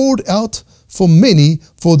is poured out for many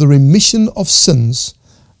for the remission of sins.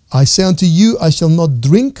 I say unto you, I shall not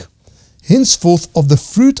drink henceforth of the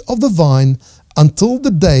fruit of the vine until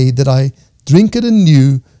the day that I drink it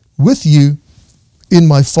anew with you in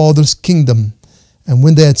my Father's kingdom. And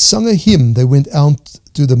when they had sung a hymn, they went out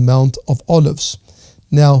to the Mount of Olives.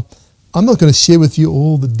 Now, I'm not going to share with you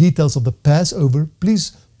all the details of the Passover.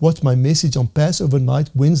 Please watch my message on Passover night,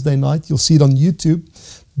 Wednesday night. You'll see it on YouTube.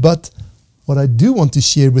 But what I do want to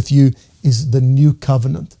share with you is the new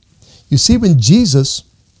covenant. You see, when Jesus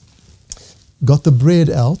got the bread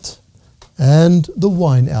out and the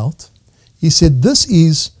wine out, he said, this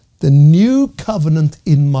is the new covenant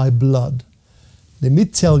in my blood. Let me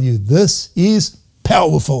tell you, this is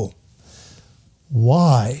powerful.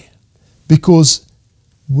 Why? Because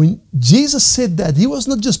when Jesus said that, he was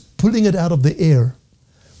not just pulling it out of the air.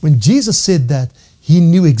 When Jesus said that, he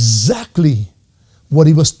knew exactly what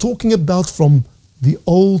he was talking about from the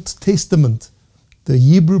Old Testament, the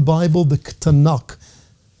Hebrew Bible, the Tanakh.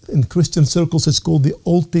 In Christian circles, it's called the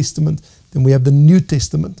Old Testament. Then we have the New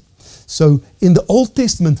Testament. So in the Old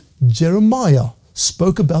Testament, Jeremiah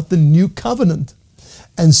spoke about the new covenant.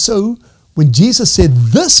 And so when Jesus said,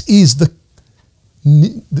 this is the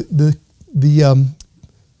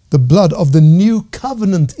blood of the new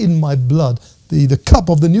covenant in my blood, the cup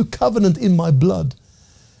of the new covenant in my blood,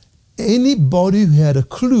 anybody who had a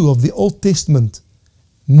clue of the Old Testament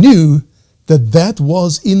knew that that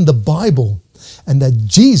was in the Bible, and that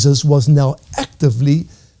Jesus was now actively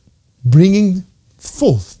bringing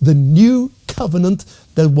forth the new covenant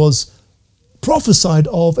that was prophesied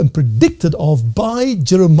of and predicted of by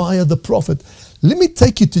Jeremiah the prophet. Let me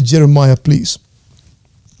take you to Jeremiah, please,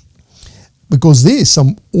 because there's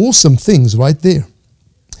some awesome things right there.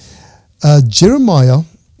 Jeremiah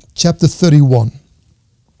chapter 31.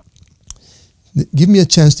 Give me a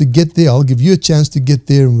chance to get there. I'll give you a chance to get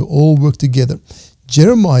there, and we'll all work together.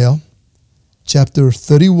 Jeremiah chapter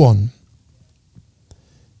 31.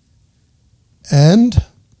 And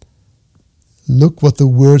look what the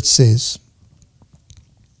word says.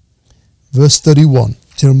 Verse 31.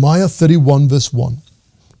 Jeremiah 31 verse 1.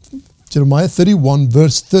 Jeremiah 31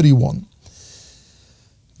 verse 31.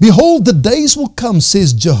 Behold, the days will come,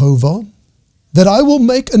 says Jehovah, that I will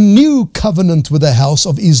make a new covenant with the house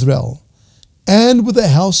of Israel and with the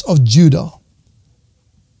house of Judah.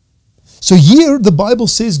 So here the Bible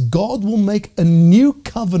says God will make a new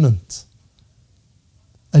covenant.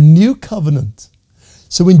 A new covenant.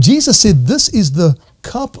 So when Jesus said, this is the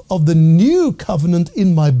cup of the new covenant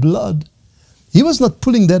in my blood. He was not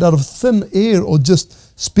pulling that out of thin air or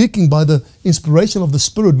just speaking by the inspiration of the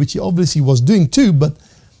Spirit, which he obviously was doing too, but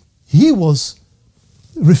he was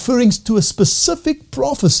referring to a specific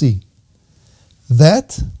prophecy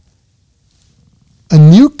that a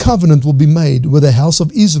new covenant will be made with the house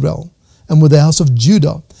of Israel and with the house of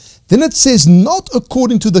Judah. Then it says, not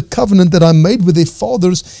according to the covenant that I made with their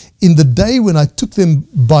fathers in the day when I took them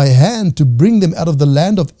by hand to bring them out of the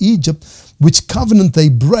land of Egypt, which covenant they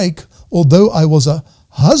break, although I was a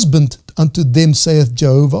husband unto them, saith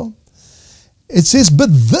Jehovah. It says, but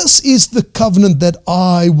this is the covenant that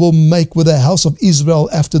I will make with the house of Israel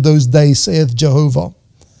after those days, saith Jehovah.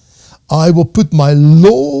 I will put my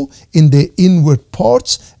law in their inward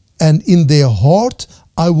parts, and in their heart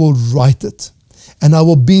I will write it. And I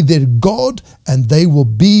will be their God, and they will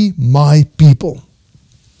be my people.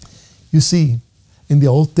 You see, in the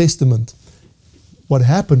Old Testament, what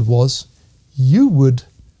happened was you would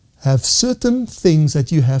have certain things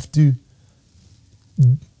that you have to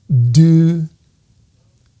do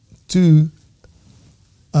to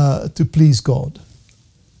please God.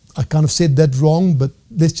 I kind of said that wrong, but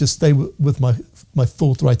let's just stay with my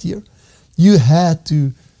thought right here. You had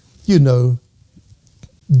to,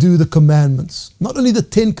 do the commandments. Not only the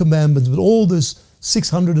 10 commandments, but all those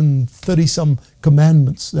 630 some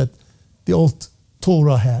commandments that the old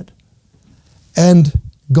Torah had. And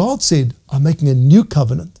God said, I'm making a new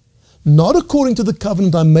covenant. Not according to the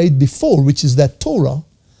covenant I made before, which is that Torah,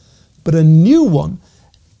 but a new one.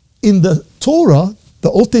 In the Torah,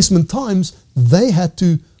 the Old Testament times, they had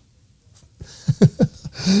to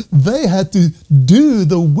they had to do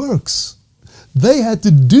the works. They had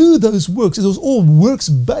to do those works. It was all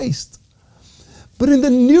works-based. But in the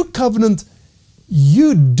new covenant,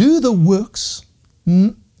 you do the works.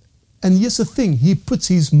 And here's the thing. He puts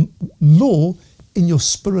his law in your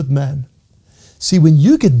spirit man. See, when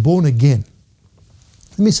you get born again,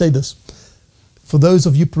 let me say this. For those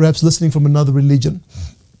of you perhaps listening from another religion,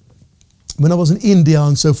 when I was in India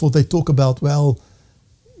and so forth, they talk about, well,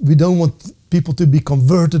 we don't want people to be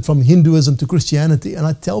converted from Hinduism to Christianity. And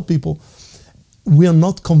I tell people, we are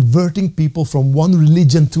not converting people from one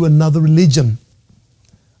religion to another religion.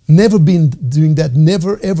 Never been doing that,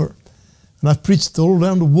 never ever. And I've preached all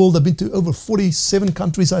around the world. I've been to over 47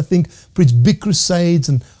 countries, I think, preached big crusades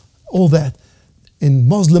and all that. In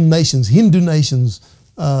Muslim nations, Hindu nations,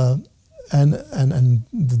 and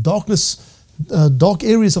the dark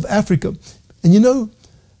areas of Africa. And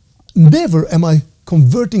never am I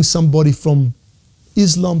converting somebody from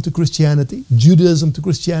Islam to Christianity, Judaism to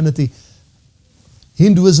Christianity,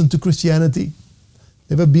 Hinduism to Christianity.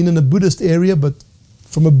 Never been in a Buddhist area, but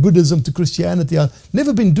from a Buddhism to Christianity. I've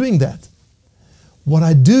never been doing that. What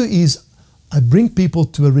I do is I bring people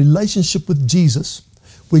to a relationship with Jesus,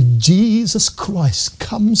 where Jesus Christ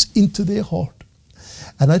comes into their heart.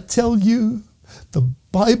 And I tell you, the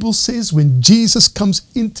Bible says when Jesus comes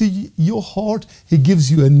into your heart, He gives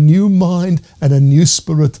you a new mind and a new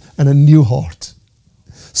spirit and a new heart.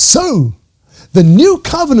 So, the new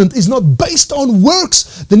covenant is not based on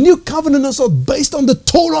works. The new covenant is not based on the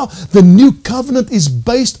Torah. The new covenant is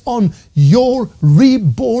based on your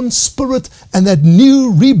reborn spirit. And that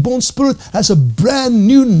new reborn spirit has a brand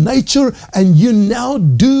new nature. And you now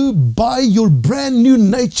do by your brand new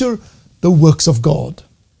nature the works of God.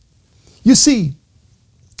 You see,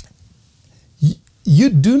 you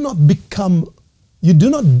do not become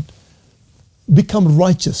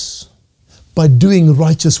righteous by doing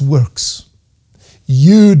righteous works.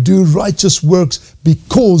 You do righteous works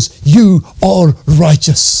because you are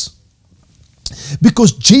righteous.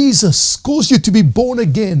 Because Jesus caused you to be born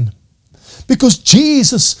again. Because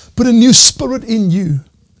Jesus put a new spirit in you.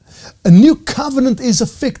 A new covenant is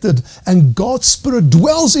affected and God's Spirit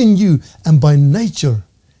dwells in you. And by nature,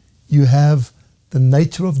 you have the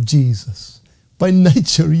nature of Jesus. By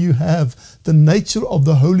nature, you have the nature of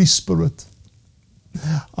the Holy Spirit.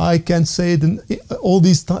 I can't say it in all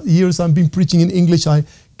these years I've been preaching in English. I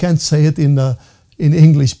can't say it in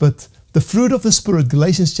English, but the fruit of the Spirit,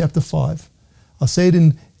 Galatians chapter 5. I'll say it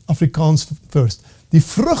in Afrikaans first. Die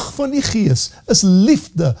vrug van die Gees is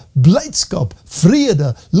liefde, blydskap,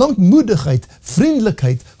 vrede, lankmoedigheid,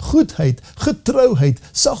 vriendelikheid, goedheid, getrouheid,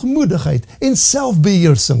 sagmoedigheid en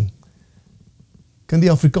selfbeheersing. Can the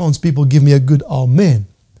Afrikaans people give me a good amen?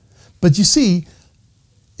 But you see,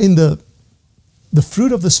 in the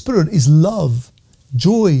fruit of the Spirit is love,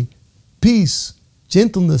 joy, peace,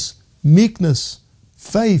 gentleness, meekness,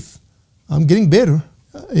 faith. I'm getting better.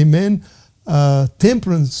 Amen.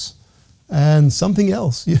 Temperance and something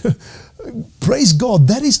else. Praise God.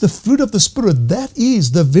 That is the fruit of the Spirit. That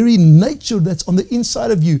is the very nature that's on the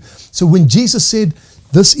inside of you. So when Jesus said,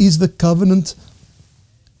 this is the covenant,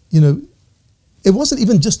 it wasn't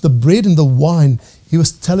even just the bread and the wine. He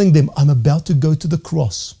was telling them, I'm about to go to the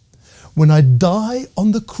cross. When I die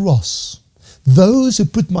on the cross, those who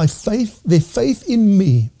put their faith in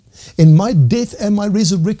me, in my death and my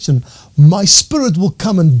resurrection, my Spirit will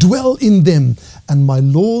come and dwell in them, and my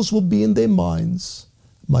laws will be in their minds.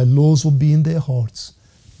 My laws will be in their hearts.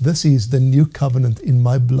 This is the new covenant in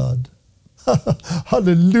my blood.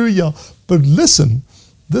 Hallelujah. But listen,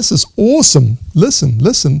 this is awesome.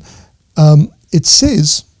 Listen. It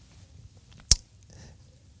says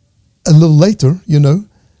a little later,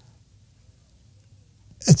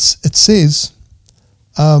 it says,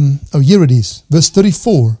 here it is, verse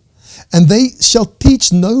 34. And they shall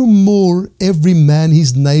teach no more every man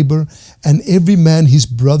his neighbor and every man his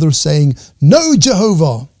brother, saying, Know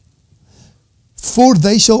Jehovah, for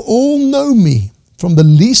they shall all know me, from the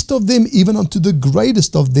least of them even unto the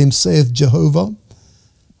greatest of them, saith Jehovah.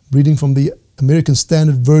 Reading from the American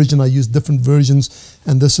Standard Version. I use different versions,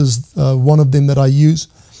 and this is one of them that I use.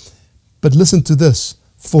 But listen to this.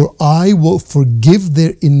 For I will forgive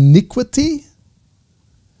their iniquity,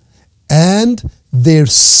 and their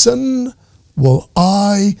sin will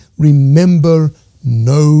I remember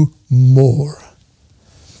no more.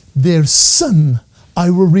 Their sin I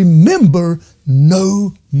will remember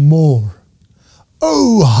no more.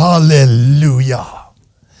 Oh, hallelujah.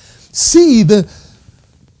 See, the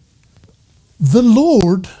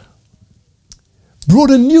Lord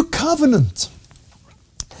brought a new covenant.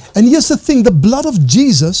 And here's the thing, the blood of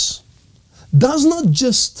Jesus does not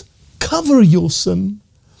just cover your sin.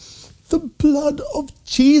 The blood of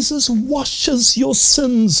Jesus washes your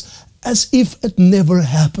sins as if it never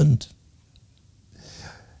happened.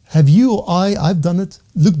 Have you or I've done it,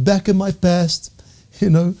 looked back at my past.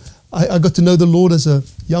 I got to know the Lord as a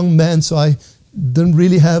young man, so I didn't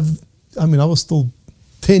really have, I was still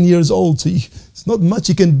 10 years old, so it's not much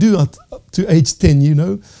you can do up to age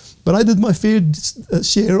 10, But I did my fair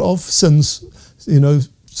share of sins,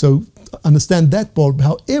 so understand that part.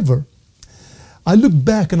 However, I look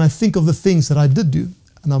back and I think of the things that I did do,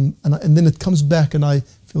 and then it comes back and I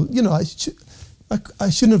feel, I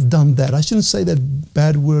shouldn't have done that. I shouldn't say that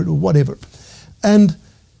bad word or whatever, and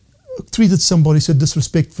treated somebody so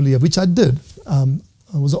disrespectfully, which I did.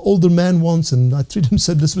 I was an older man once, and I treated him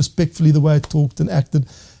so disrespectfully the way I talked and acted,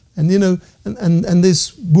 and and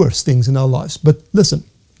there's worse things in our lives. But listen,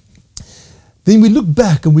 then we look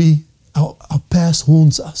back and our past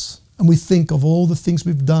haunts us. And we think of all the things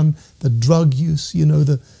we've done, the drug use,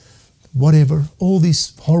 the whatever, all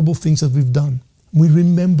these horrible things that we've done. We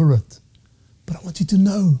remember it. But I want you to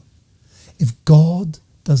know, if God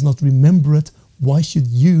does not remember it, why should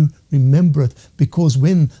you remember it? Because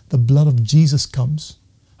when the blood of Jesus comes,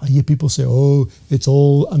 I hear people say, oh, it's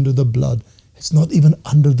all under the blood. It's not even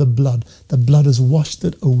under the blood. The blood has washed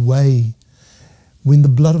it away. When the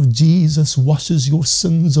blood of Jesus washes your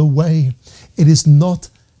sins away, it is not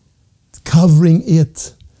covering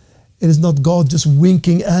it. It is not God just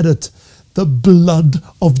winking at it. The blood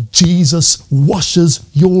of Jesus washes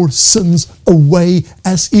your sins away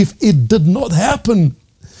as if it did not happen.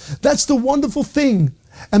 That's the wonderful thing.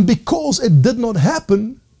 And because it did not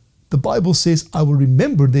happen, the Bible says, I will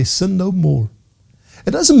remember their sin no more.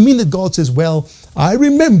 It doesn't mean that God says, well, I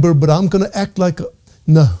remember, but I'm going to act like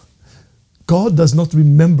no. God does not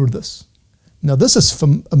remember this. Now, this is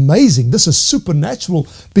amazing. This is supernatural,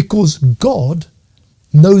 because God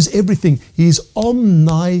knows everything. He is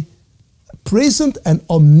omnipresent and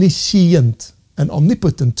omniscient and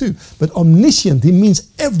omnipotent too. But omniscient, he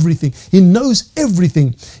means everything. He knows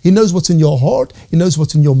everything. He knows what's in your heart. He knows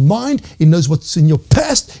what's in your mind. He knows what's in your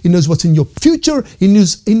past. He knows what's in your future. He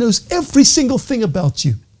knows every single thing about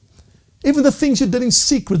you. Even the things you did in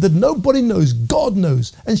secret that nobody knows, God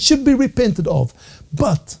knows and should be repented of.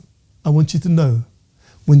 But I want you to know,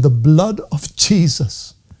 when the blood of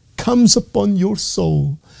Jesus comes upon your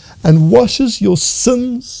soul and washes your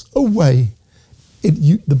sins away,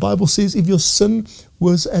 the Bible says, if your sin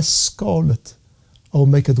was as scarlet, I will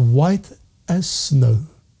make it white as snow.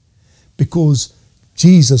 Because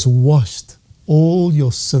Jesus washed all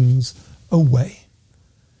your sins away.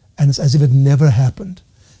 And it's as if it never happened.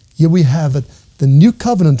 Here we have it. The new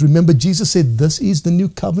covenant. Remember, Jesus said, this is the new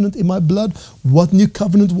covenant in my blood. What new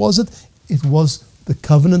covenant was it? It was the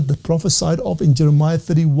covenant that prophesied of in Jeremiah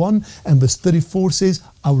 31, and verse 34 says,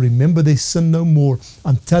 I'll remember their sin no more.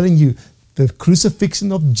 I'm telling you, the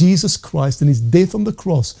crucifixion of Jesus Christ and his death on the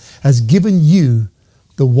cross has given you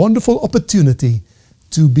the wonderful opportunity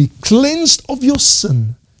to be cleansed of your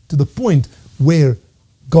sin, to the point where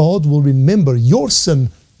God will remember your sin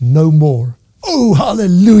no more. Oh,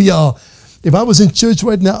 hallelujah. If I was in church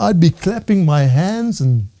right now, I'd be clapping my hands,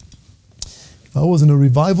 and if I was in a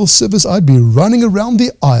revival service, I'd be running around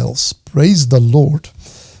the aisles. Praise the Lord.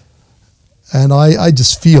 And I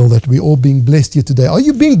just feel that we're all being blessed here today. Are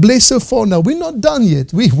you being blessed so far? Now, we're not done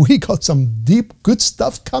yet. We got some deep, good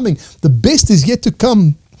stuff coming. The best is yet to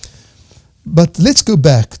come. But let's go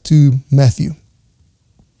back to Matthew.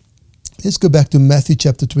 Let's go back to Matthew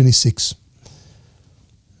chapter 26.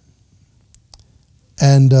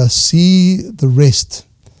 And see the rest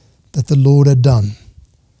that the Lord had done.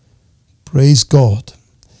 Praise God.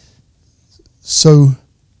 So,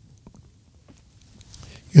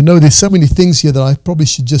 you know, there's so many things here that I probably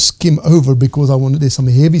should just skim over, because there's some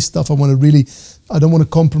heavy stuff I don't want to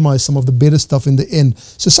compromise some of the better stuff in the end.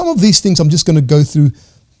 So some of these things I'm just going to go through.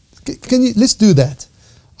 Let's do that.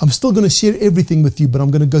 I'm still going to share everything with you, but I'm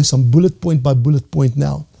going to go some bullet point by bullet point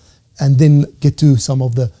now, and then get to some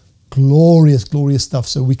of the glorious, glorious stuff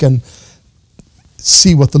so we can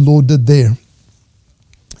see what the Lord did there.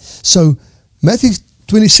 So Matthew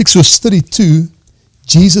 26 verse 32,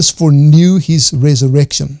 Jesus foreknew his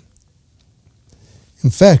resurrection. In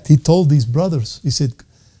fact, he told these brothers, he said,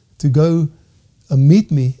 to go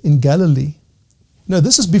meet me in Galilee. Now,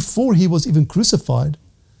 this is before he was even crucified.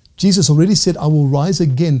 Jesus already said, I will rise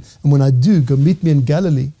again, and when I do, go meet me in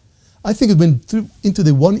Galilee. I think it went through into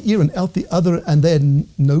the one ear and out the other, and they had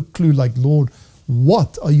no clue, like, Lord,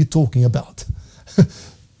 what are you talking about?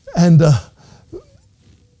 and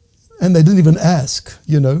they didn't even ask,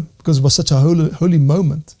 because it was such a holy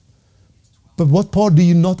moment. But what part do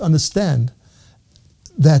you not understand?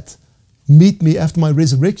 That meet me after my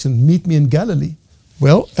resurrection, meet me in Galilee.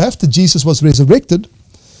 Well, after Jesus was resurrected,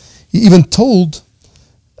 he even told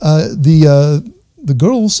the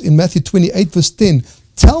girls in Matthew 28 verse 10,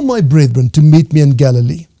 tell my brethren to meet me in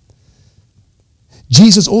Galilee.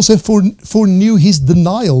 Jesus also foreknew his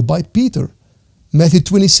denial by Peter. Matthew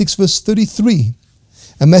 26 verse 33.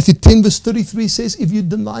 And Matthew 10 verse 33 says, if you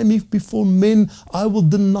deny me before men, I will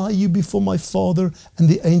deny you before my Father and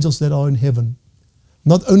the angels that are in heaven.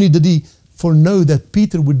 Not only did he foreknow that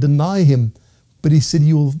Peter would deny him, but he said,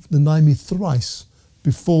 you will deny me thrice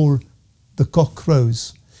before the cock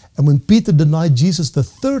crows. And when Peter denied Jesus the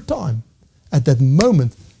third time, at that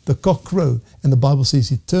moment, the cock crowed. And the Bible says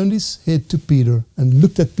he turned his head to Peter and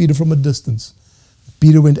looked at Peter from a distance.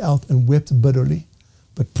 Peter went out and wept bitterly.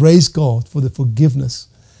 But praise God for the forgiveness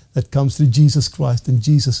that comes through Jesus Christ. And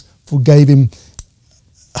Jesus forgave him,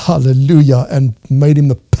 hallelujah, and made him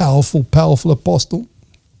the powerful, powerful apostle.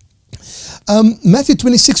 Matthew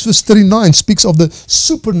 26 verse 39 speaks of the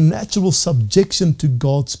supernatural subjection to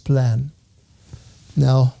God's plan.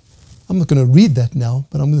 Now, I'm not going to read that now,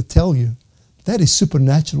 but I'm going to tell you that is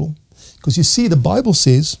supernatural. Because you see, the Bible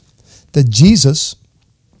says that Jesus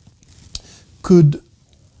could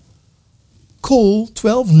call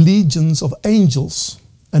 12 legions of angels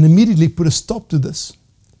and immediately put a stop to this.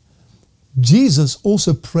 Jesus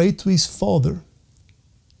also prayed to his Father.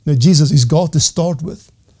 Now, Jesus is God to start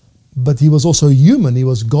with, but he was also human. He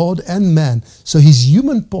was God and man. So his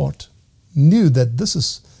human part knew that this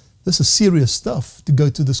is serious stuff, to go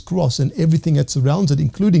to this cross and everything that surrounds it,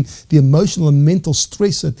 including the emotional and mental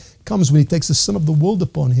stress that comes when he takes the sin of the world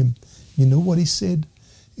upon him. You know what he said?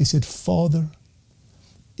 He said, Father,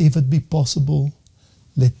 if it be possible,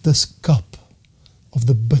 let this cup of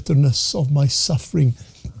the bitterness of my suffering,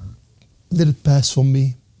 let it pass from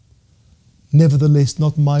me. Nevertheless,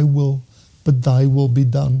 not my will, but thy will be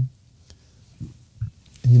done.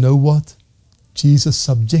 And you know what? Jesus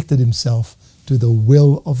subjected himself to the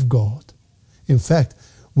will of God. In fact,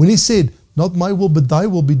 when he said, not my will, but thy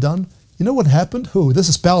will be done, you know what happened? Oh, this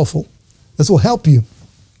is powerful. This will help you.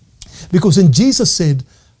 Because when Jesus said,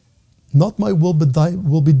 not my will, but thy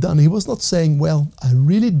will be done, he was not saying, well, I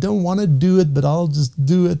really don't want to do it, but I'll just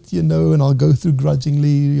do it, and I'll go through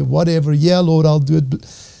grudgingly, whatever. Yeah, Lord, I'll do it. But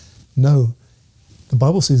no. The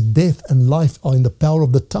Bible says death and life are in the power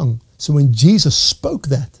of the tongue. So when Jesus spoke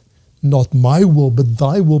that, not my will, but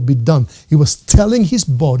thy will be done, he was telling his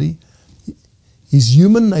body, his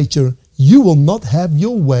human nature, you will not have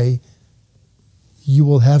your way, you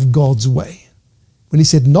will have God's way. When he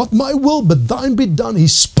said, not my will, but thine be done, he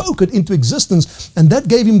spoke it into existence, and that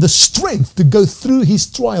gave him the strength to go through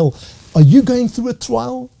his trial. Are you going through a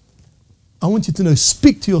trial? I want you to know,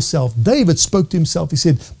 speak to yourself. David spoke to himself. He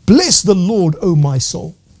said, bless the Lord, O my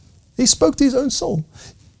soul. He spoke to his own soul.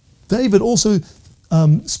 David also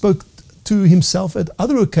spoke to himself at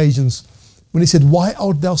other occasions when he said, why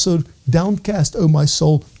art thou so downcast, O my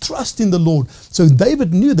soul, trust in the Lord. So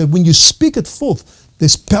David knew that when you speak it forth,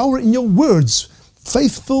 there's power in your words,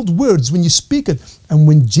 faith-filled words when you speak it. And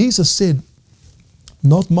when Jesus said,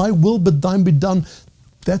 not my will but thine be done,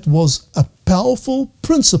 that was a powerful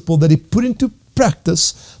principle that he put into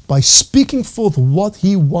practice by speaking forth what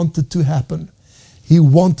he wanted to happen. He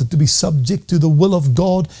wanted to be subject to the will of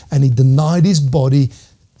God, and he denied his body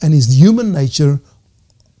and his human nature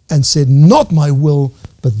and said, not my will,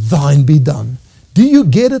 but thine be done. Do you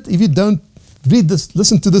get it? If you don't, read this,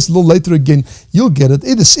 listen to this a little later again, you'll get it.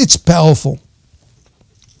 It's powerful.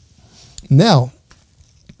 Now,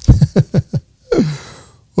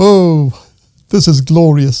 oh, this is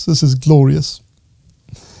glorious. This is glorious.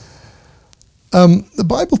 The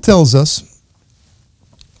Bible tells us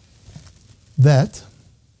that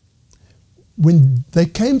when they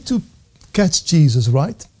came to catch Jesus,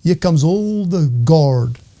 right? Here comes all the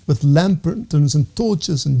guard with lanterns and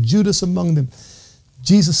torches and Judas among them.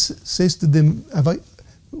 Jesus says to them,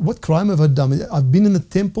 what crime have I done? I've been in the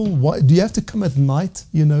temple. Why do you have to come at night,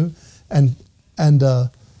 and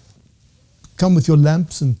come with your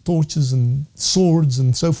lamps and torches and swords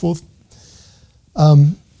and so forth?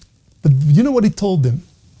 But you know what he told them?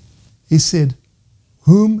 He said,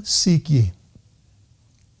 whom seek ye?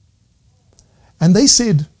 And they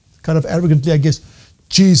said, kind of arrogantly, I guess,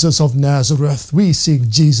 Jesus of Nazareth. We seek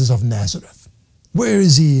Jesus of Nazareth. Where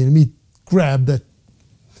is he? And we grabbed that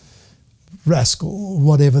rascal, or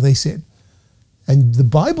whatever they said. And the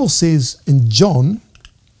Bible says in John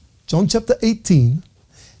chapter 18,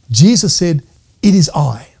 Jesus said, it is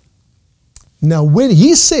I. Now when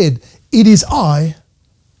he said, it is I,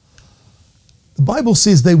 the Bible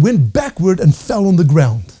says they went backward and fell on the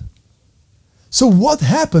ground. So what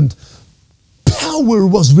happened? Power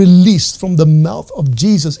was released from the mouth of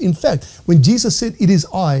Jesus. In fact, when Jesus said, it is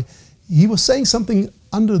I, he was saying something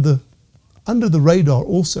under the radar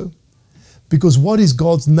also. Because what is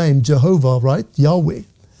God's name? Jehovah, right? Yahweh.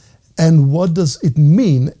 And what does it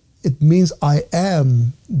mean? It means I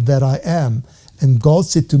am that I am. And God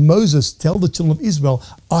said to Moses, tell the children of Israel,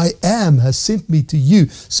 I am has sent me to you.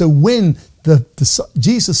 So when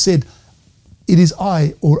Jesus said, it is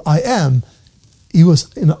I, or I am, he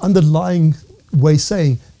was in an underlying way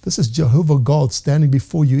saying, this is Jehovah God standing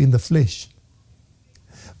before you in the flesh.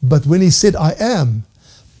 But when he said, I am,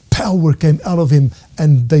 power came out of him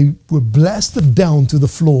and they were blasted down to the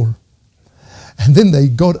floor. And then they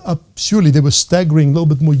got up. Surely they were staggering, a little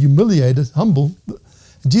bit more humiliated, humble.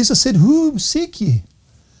 Jesus said, whom seek ye?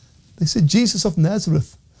 They said, Jesus of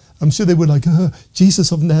Nazareth. I'm sure they were like,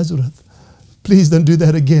 Jesus of Nazareth. Please don't do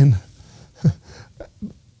that again.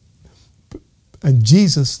 And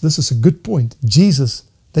Jesus, this is a good point. Jesus,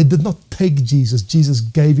 they did not take Jesus. Jesus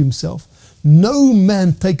gave himself. No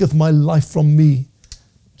man taketh my life from me.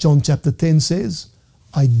 John chapter 10 says,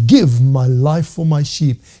 I give my life for my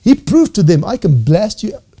sheep. He proved to them, I can blast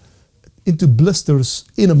you into blisters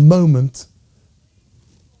in a moment.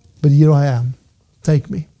 But here I am. Take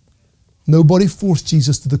me. Nobody forced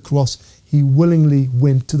Jesus to the cross. He willingly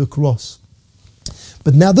went to the cross.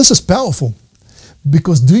 But now this is powerful.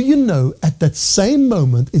 Because do you know, at that same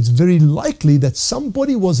moment, it's very likely that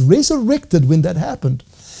somebody was resurrected when that happened.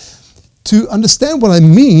 To understand what I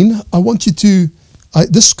mean, I want you to,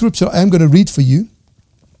 this scripture I am going to read for you,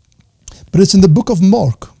 but it's in the book of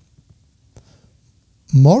Mark.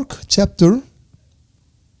 Mark chapter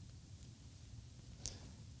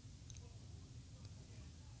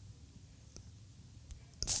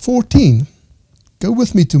 14. Go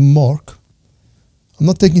with me to Mark. I'm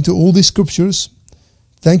not taking you to all these scriptures.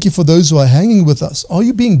 Thank you for those who are hanging with us. Are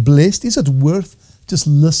you being blessed? Is it worth just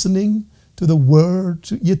listening to the word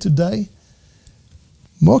here today?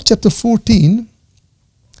 Mark chapter 14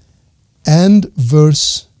 and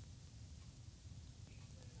verse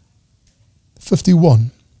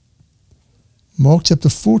 51. Mark chapter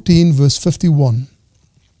 14 verse 51.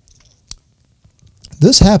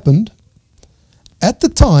 This happened at the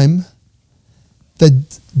time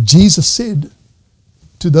that Jesus said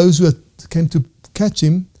to those who came to catch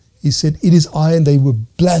him, he said, it is I, and they were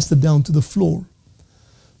blasted down to the floor.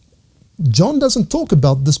 John doesn't talk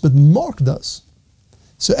about this, but Mark does.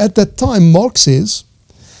 So at that time, Mark says,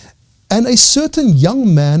 and a certain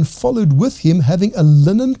young man followed with him, having a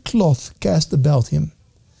linen cloth cast about him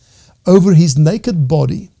over his naked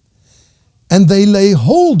body. And they lay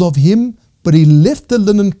hold of him, but he left the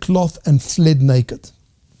linen cloth and fled naked.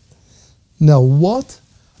 Now what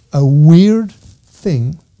a weird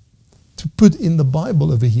thing to put in the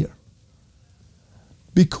Bible over here.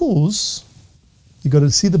 Because, you got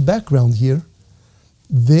to see the background here,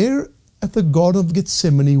 there at the Garden of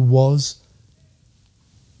Gethsemane was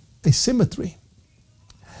a cemetery.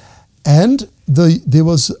 And there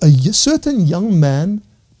was a certain young man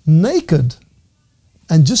naked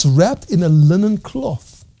and just wrapped in a linen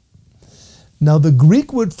cloth. Now the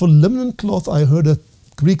Greek word for linen cloth, I heard a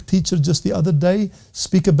Greek teacher just the other day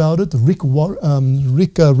speak about it. Rick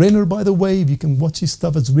Renner, by the way, if you can watch his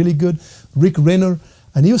stuff, it's really good. Rick Renner,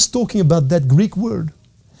 and he was talking about that Greek word.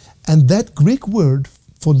 And that Greek word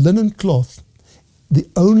for linen cloth, the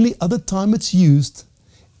only other time it's used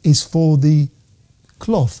is for the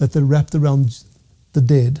cloth that they wrapped around the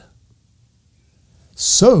dead.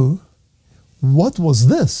 So, what was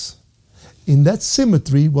this? In that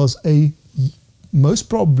cemetery was most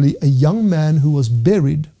probably a young man who was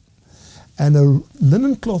buried, and a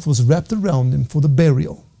linen cloth was wrapped around him for the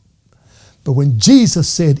burial. But when Jesus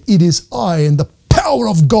said, "It is I," and the power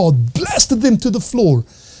of God blasted them to the floor,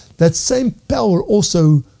 that same power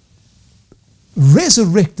also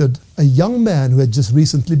resurrected a young man who had just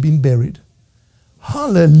recently been buried.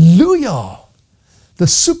 Hallelujah! The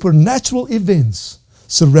supernatural events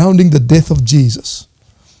surrounding the death of Jesus.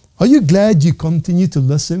 Are you glad you continue to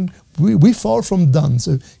listen? We're far from done,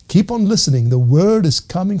 so keep on listening. The word is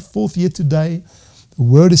coming forth here today. The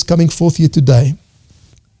word is coming forth here today.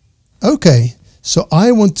 Okay, so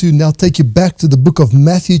I want to now take you back to the book of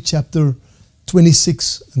Matthew chapter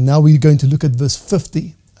 26. And now we're going to look at verse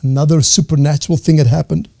 50. Another supernatural thing that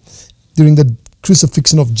happened during the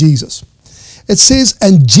crucifixion of Jesus. It says,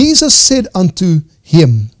 "And Jesus said unto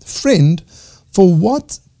him, Friend, for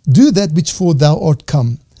what do that which for thou art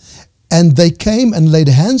come? And they came and laid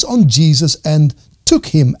hands on Jesus and took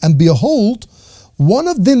him. And behold, one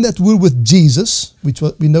of them that were with Jesus," which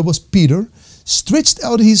we know was Peter, "stretched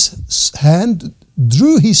out his hand,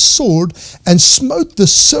 drew his sword, and smote the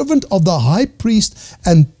servant of the high priest,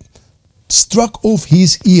 and struck off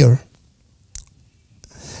his ear.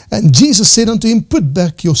 And Jesus said unto him, Put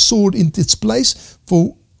back your sword into its place,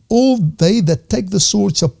 for all they that take the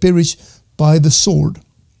sword shall perish by the sword."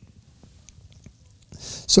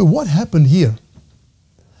 So what happened here?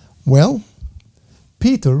 Well,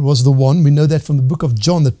 Peter was the one, we know that from the book of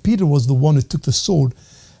John, that Peter was the one who took the sword.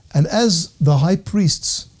 And as the high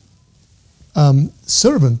priest's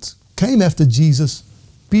servant came after Jesus,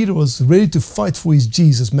 Peter was ready to fight for his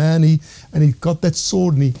Jesus, man. And he got that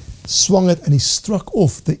sword and he swung it and he struck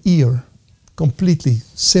off the ear, completely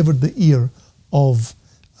severed the ear of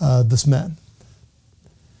this man.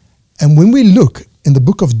 And when we look in the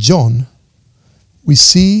book of John, we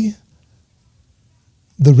see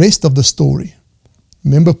the rest of the story.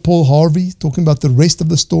 Remember Paul Harvey talking about the rest of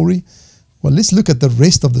the story? Well, let's look at the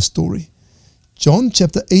rest of the story. John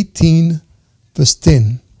chapter 18, verse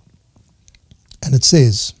 10. And it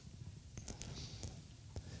says,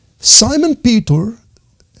 "Simon Peter,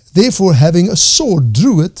 therefore having a sword,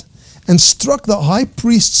 drew it, and struck the high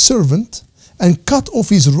priest's servant, and cut off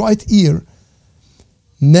his right ear.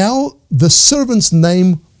 Now the servant's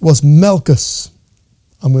name was Malchus."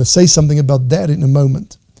 I'm going to say something about that in a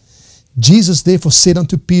moment. Jesus therefore said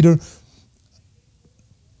unto Peter,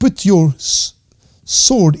 "Put your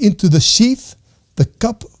sword into the sheath. The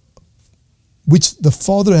cup which the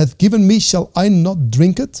Father hath given me, shall I not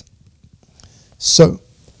drink it?" So,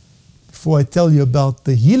 before I tell you about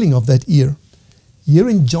the healing of that ear, here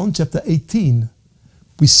in John chapter 18,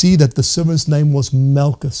 we see that the servant's name was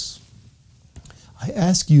Malchus. I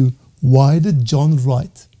ask you, why did John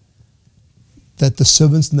write that the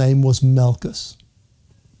servant's name was Malchus?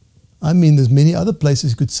 I mean, there's many other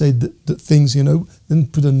places you could say the things, then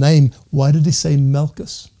put a name. Why did he say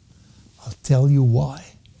Malchus? I'll tell you why.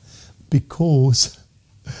 Because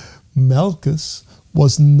Malchus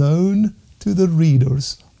was known to the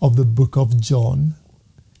readers of the book of John.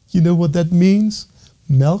 You know what that means?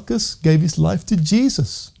 Malchus gave his life to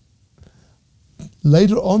Jesus.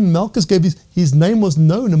 Later on, Malchus gave his name was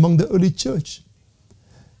known among the early church.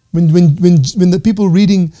 When the people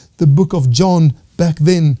reading the book of John back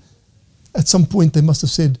then, at some point they must have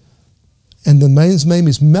said, "And the man's name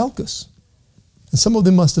is Malchus." And some of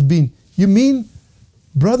them must have been, "You mean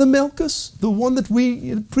Brother Malchus, the one that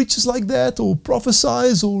preaches like that or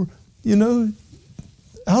prophesies, or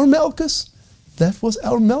our Malchus?" That was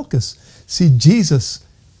our Malchus. See, Jesus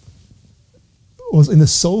was in a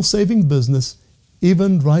soul-saving business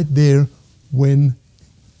even right there when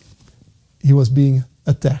he was being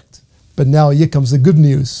attacked. But now here comes the good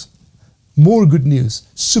news. More good news.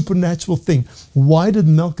 Supernatural thing. Why did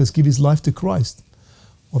Malchus give his life to Christ?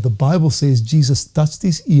 Well, the Bible says Jesus touched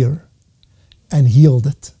his ear and healed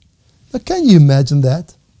it. Now, can you imagine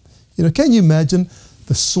that? Can you imagine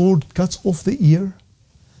the sword cuts off the ear,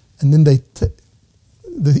 and then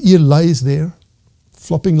the ear lies there,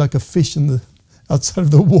 flopping like a fish outside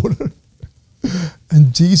of the water.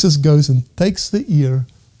 And Jesus goes and takes the ear,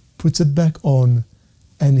 puts it back on,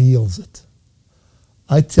 and heals it.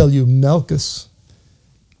 I tell you, Malchus,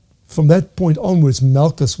 from that point onwards,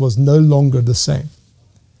 Malchus was no longer the same.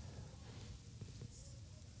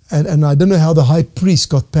 And I don't know how the high priest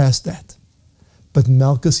got past that. But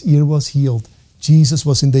Malchus' ear was healed. Jesus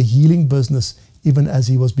was in the healing business even as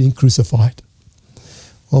he was being crucified.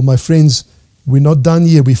 Well, my friends, we're not done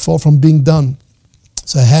here. We're far from being done.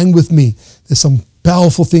 So hang with me. There's some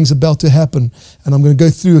powerful things about to happen. And I'm going to go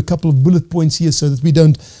through a couple of bullet points here so that we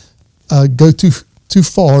don't go too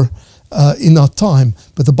far in our time.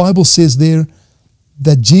 But the Bible says there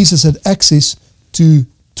that Jesus had access to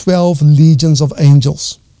 12 legions of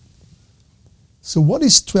angels. So what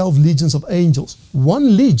is 12 legions of angels?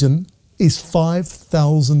 One legion is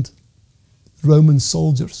 5,000 Roman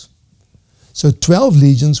soldiers. So 12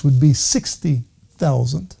 legions would be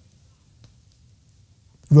 60,000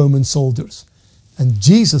 Roman soldiers. And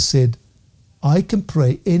Jesus said, I can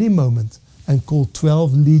pray any moment and call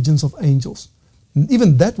 12 legions of angels. And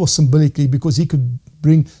even that was symbolically because he could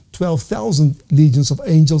bring 12,000 legions of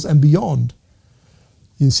angels and beyond.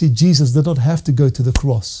 You see, Jesus did not have to go to the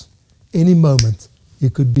cross. Any moment he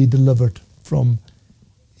could be delivered from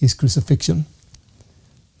his crucifixion.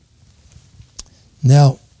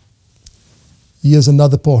 Now, here's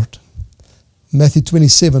another part. Matthew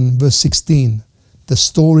 27 verse 16. The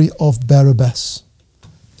story of Barabbas.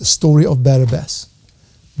 The story of Barabbas.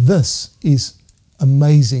 This is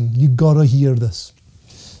amazing. You gotta hear this.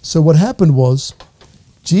 So what happened was,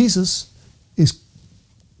 Jesus is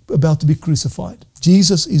about to be crucified.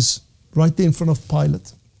 Jesus is right there in front of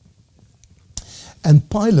Pilate. And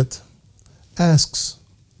Pilate asks,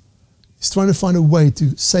 he's trying to find a way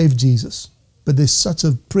to save Jesus. But there's such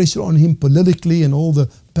a pressure on him politically, and all the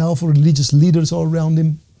powerful religious leaders are around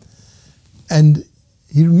him. And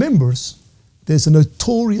he remembers there's a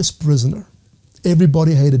notorious prisoner.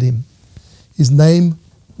 Everybody hated him. His name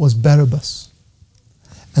was Barabbas.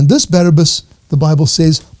 And this Barabbas, the Bible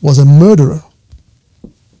says, was a murderer.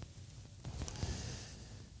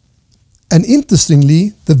 And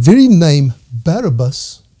interestingly, the very name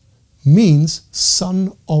Barabbas means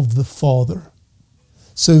son of the Father.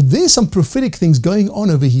 So there's some prophetic things going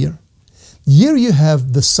on over here. Here you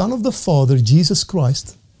have the Son of the Father, Jesus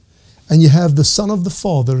Christ, and you have the Son of the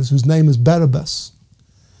Father, whose name is Barabbas.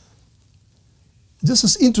 Just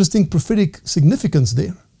this interesting prophetic significance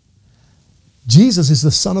there. Jesus is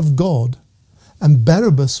the Son of God, and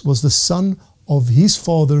Barabbas was the son of his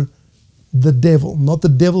father, the devil. Not the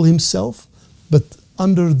devil himself, but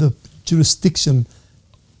under the jurisdiction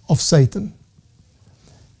of Satan.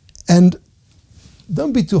 And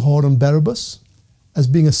don't be too hard on Barabbas as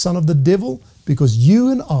being a son of the devil, because you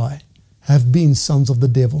and I have been sons of the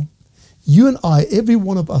devil. You and I, every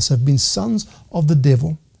one of us, have been sons of the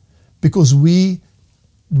devil because we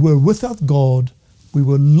were without God, we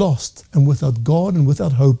were lost and without God and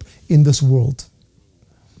without hope in this world.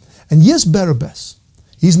 And yes, Barabbas,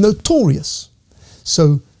 he's notorious.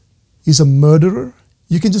 So he's a murderer.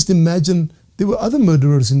 You can just imagine there were other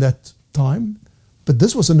murderers in that time, but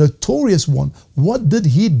this was a notorious one. What did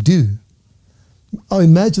he do? Our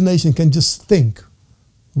imagination can just think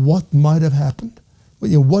what might have happened.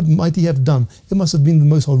 Well, what might he have done? It must have been the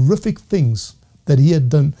most horrific things that he had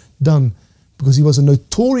done because he was a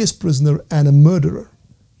notorious prisoner and a murderer,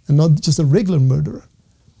 and not just a regular murderer.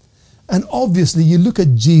 And obviously you look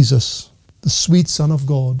at Jesus, the sweet Son of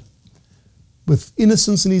God, with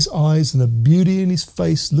innocence in his eyes and a beauty in his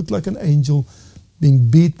face, looked like an angel, being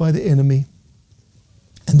beat by the enemy.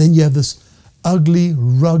 And then you have this ugly,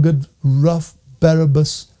 rugged, rough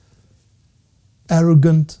Barabbas,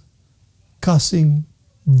 arrogant, cussing,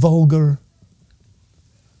 vulgar.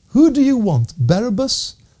 Who do you want?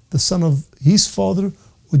 Barabbas, the son of his father,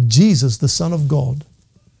 or Jesus, the Son of God?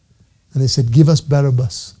 And they said, give us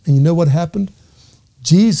Barabbas. And you know what happened?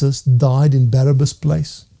 Jesus died in Barabbas'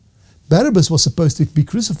 place. Barabbas was supposed to be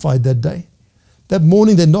crucified that day. That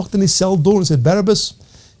morning they knocked on his cell door and said, Barabbas,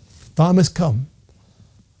 time has come.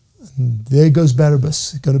 And there goes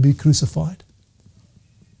Barabbas, going to be crucified.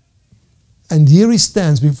 And here he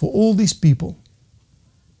stands before all these people.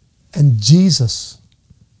 And Jesus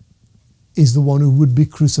is the one who would be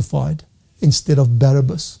crucified instead of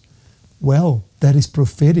Barabbas. Well, that is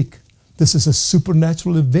prophetic. This is a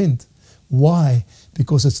supernatural event. Why?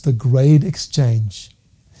 Because it's the great exchange.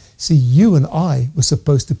 See, you and I were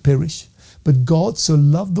supposed to perish. But God so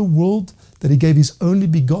loved the world that he gave his only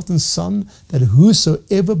begotten Son, that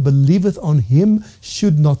whosoever believeth on him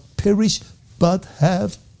should not perish, but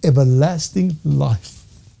have everlasting life.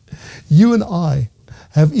 You and I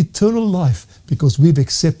have eternal life because we've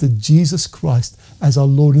accepted Jesus Christ as our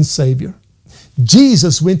Lord and Savior.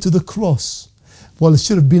 Jesus went to the cross. Well, it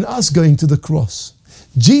should have been us going to the cross.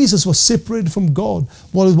 Jesus was separated from God,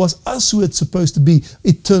 while it was us who were supposed to be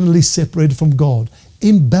eternally separated from God.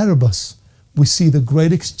 In Barabbas, we see the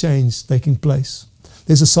great exchange taking place.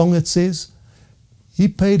 There's a song that says, He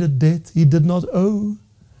paid a debt He did not owe.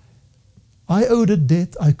 I owed a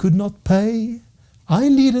debt I could not pay. I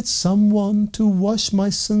needed someone to wash my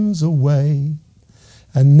sins away.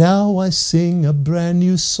 And now I sing a brand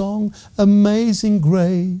new song, Amazing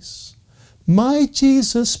Grace. My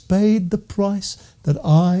Jesus paid the price that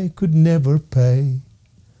I could never pay.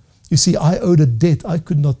 You see, I owed a debt I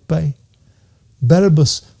could not pay.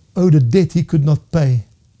 Barabbas owed a debt he could not pay.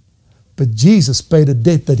 But Jesus paid a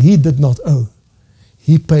debt that he did not owe.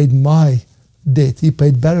 He paid my debt. He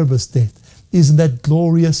paid Barabbas' debt. Isn't that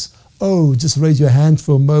glorious? Oh, just raise your hand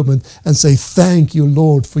for a moment and say, thank you,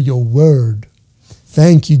 Lord, for your word.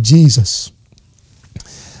 Thank you, Jesus.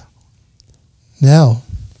 Now,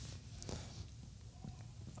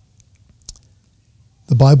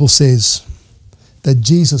 the Bible says that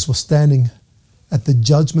Jesus was standing at the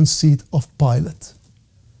judgment seat of Pilate.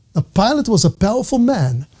 Now, Pilate was a powerful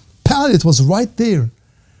man. Pilate was right there,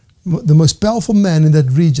 the most powerful man in that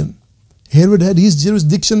region. Herod had his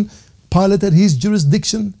jurisdiction. Pilate had his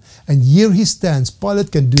jurisdiction. And here he stands.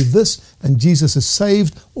 Pilate can do this, and Jesus is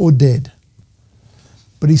saved or dead.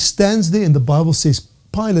 But he stands there, and the Bible says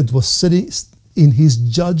Pilate was sitting in his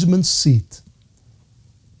judgment seat.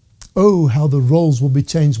 Oh, how the roles will be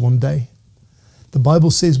changed one day. The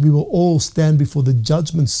Bible says we will all stand before the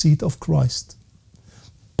judgment seat of Christ.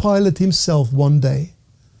 Pilate himself one day,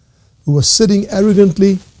 who was sitting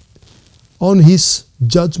arrogantly on his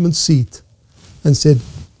judgment seat and said,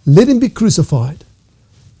 let him be crucified.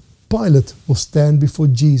 Pilate will stand before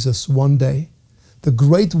Jesus one day. The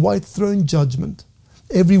great white throne judgment.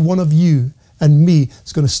 Every one of you and me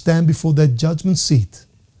is going to stand before that judgment seat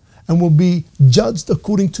and will be judged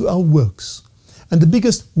according to our works. And the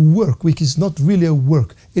biggest work, which is not really a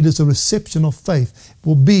work, it is a reception of faith,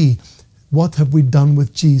 will be, what have we done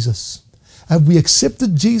with Jesus? Have we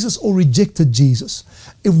accepted Jesus or rejected Jesus?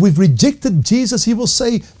 If we've rejected Jesus, he will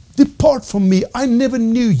say, depart from me, I never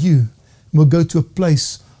knew you. And we'll go to a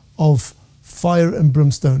place of fire and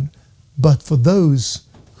brimstone. But for those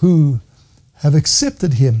who have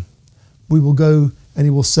accepted him, we will go and he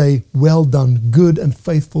will say, well done, good and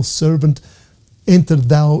faithful servant, enter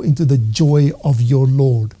thou into the joy of your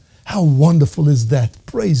Lord. How wonderful is that?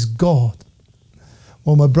 Praise God.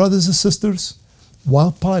 Well, my brothers and sisters,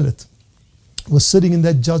 while Pilate was sitting in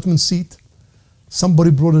that judgment seat, somebody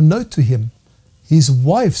brought a note to him. His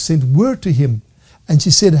wife sent word to him, and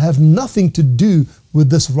she said, have nothing to do with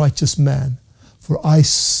this righteous man, for I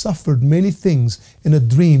suffered many things in a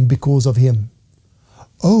dream because of him.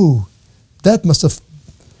 Oh, that must have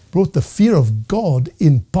brought the fear of God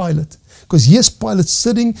in Pilate. Because yes, Pilate's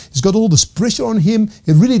sitting, he's got all this pressure on him.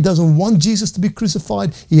 He really doesn't want Jesus to be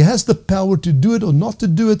crucified. He has the power to do it or not to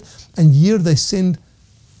do it. And here they send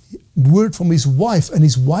word from his wife, and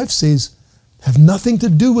his wife says, have nothing to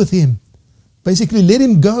do with him. Basically, let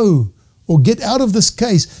him go or get out of this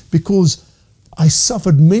case, because I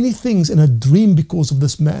suffered many things in a dream because of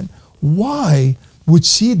this man. Why would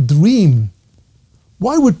she dream?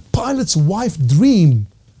 Why would Pilate's wife dream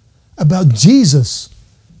about Jesus?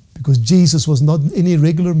 Because Jesus was not any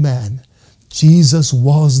regular man. Jesus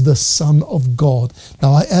was the Son of God.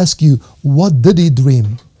 Now I ask you, what did he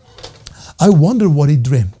dream? I wonder what he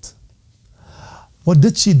dreamt. What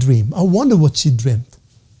did she dream? I wonder what she dreamt.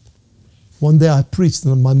 One day I preached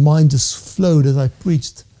and my mind just flowed as I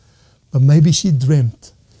preached. But maybe she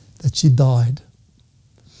dreamt that she died.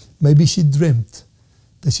 Maybe she dreamt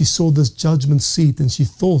that she saw this judgment seat and she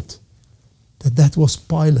thought that that was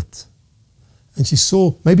Pilate. And she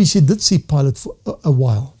saw, maybe she did see Pilate for a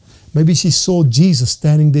while. Maybe she saw Jesus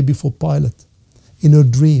standing there before Pilate in her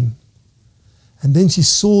dream. And then she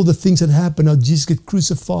saw the things that happened, how Jesus get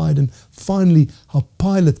crucified, and finally how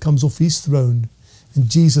Pilate comes off his throne and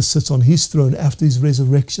Jesus sits on his throne after his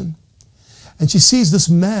resurrection. And she sees this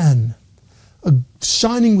man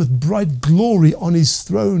shining with bright glory on his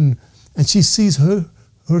throne, and she sees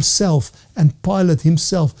herself and Pilate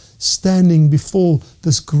himself standing before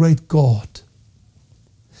this great God.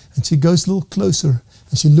 And she goes a little closer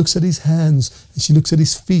and she looks at his hands and she looks at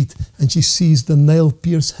his feet, and she sees the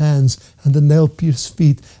nail-pierced hands and the nail-pierced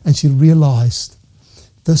feet, and she realized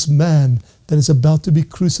this man that is about to be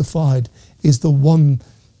crucified is the one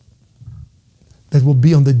that will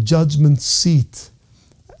be on the judgment seat.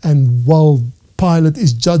 And while Pilate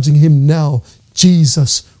is judging him now,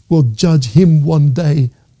 Jesus will judge him one day.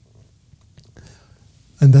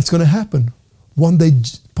 And that's going to happen. One day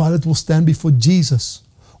Pilate will stand before Jesus.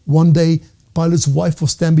 One day Pilate's wife will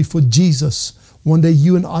stand before Jesus. One day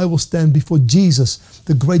you and I will stand before Jesus,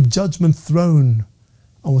 the great judgment throne.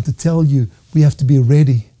 I want to tell you, we have to be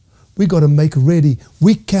ready. We got to make ready.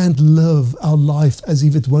 We can't live our life as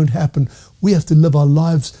if it won't happen. We have to live our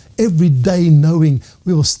lives every day knowing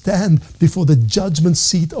we will stand before the judgment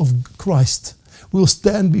seat of Christ. We will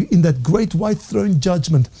stand in that great white throne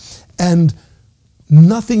judgment, and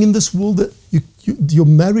nothing in this world, that your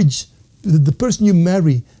marriage, the person you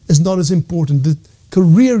marry is not as important. The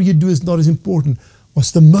career you do is not as important.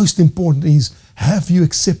 What's the most important is, have you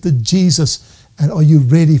accepted Jesus, and are you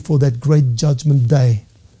ready for that great judgment day?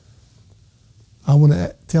 I want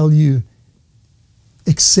to tell you,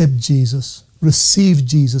 accept Jesus, receive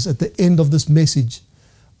Jesus. At the end of this message,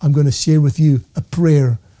 I'm going to share with you a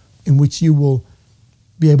prayer in which you will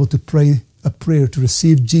be able to pray a prayer to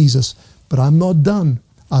receive Jesus. But I'm not done.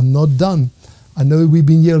 I'm not done. I know we've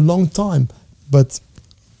been here a long time, but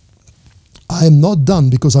I am not done,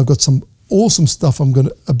 because I've got some awesome stuff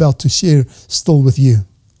about to share still with you.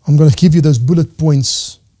 I'm going to give you those bullet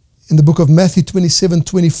points. In the book of Matthew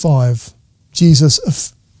 27:25,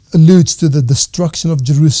 Jesus alludes to the destruction of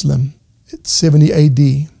Jerusalem. It's 70 AD.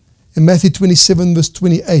 In Matthew 27 verse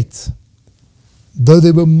 28, though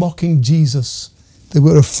they were mocking Jesus, they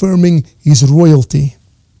were affirming his royalty.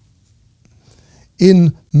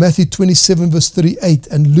 In Matthew 27 verse 38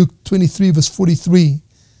 and Luke 23 verse 43,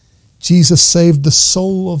 Jesus saved the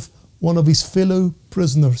soul of one of his fellow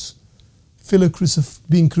prisoners,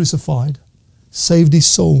 being crucified, saved his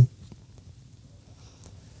soul.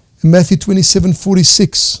 In Matthew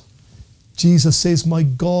 27:46, Jesus says, my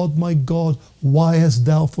God, why hast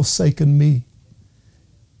thou forsaken me?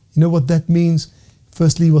 You know what that means?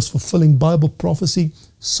 Firstly, he was fulfilling Bible prophecy.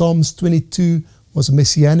 Psalms 22 was a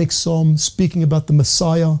messianic psalm speaking about the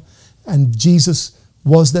Messiah, and Jesus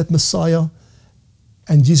was that Messiah.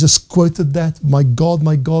 And Jesus quoted that, my God,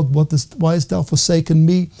 why hast thou forsaken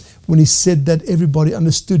me? When he said that, everybody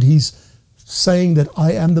understood he's saying that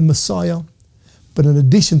I am the Messiah. But in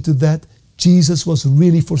addition to that, Jesus was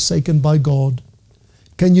really forsaken by God.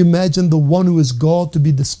 Can you imagine the one who is God to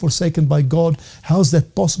be forsaken by God? How is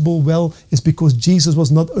that possible? Well, it's because Jesus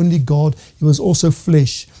was not only God, he was also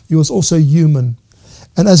flesh. He was also human.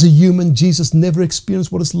 And as a human, Jesus never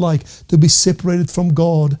experienced what it's like to be separated from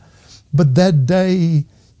God. But that day,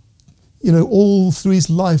 all through his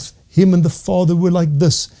life, him and the Father were like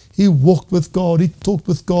this. He walked with God. He talked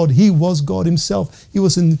with God. He was God himself. He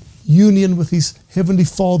was in union with his heavenly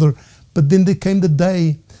Father. But then there came the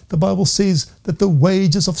day, the Bible says that the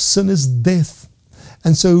wages of sin is death.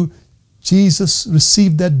 And so Jesus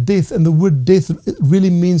received that death, and the word death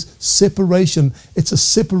really means separation. It's a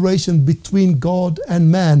separation between God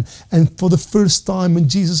and man. And for the first time when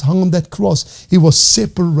Jesus hung on that cross, he was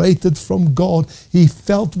separated from God. He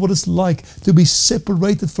felt what it's like to be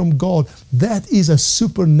separated from God. That is a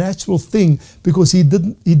supernatural thing, because he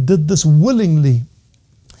did this willingly.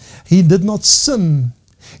 He did not sin.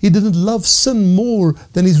 He didn't love sin more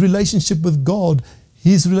than his relationship with God.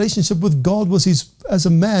 His relationship with God was as a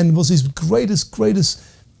man, was his greatest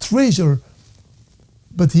treasure.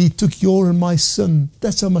 But he took your and my sin.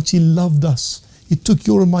 That's how much he loved us. He took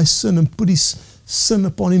your and my sin and put his sin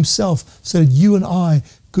upon himself so that you and I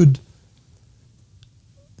could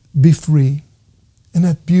be free. Isn't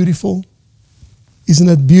that beautiful? Isn't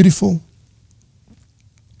that beautiful?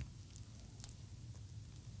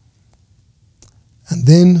 And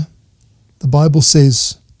then the Bible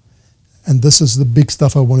says, and this is the big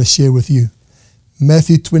stuff I want to share with you.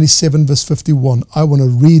 Matthew 27 verse 51. I want to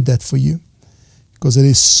read that for you because it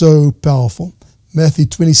is so powerful. Matthew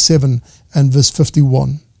 27 and verse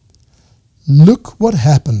 51. Look what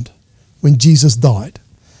happened when Jesus died.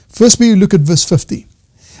 First we look at verse 50.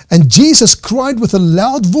 And Jesus cried with a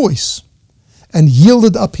loud voice and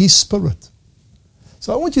yielded up his spirit.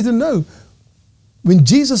 So I want you to know, when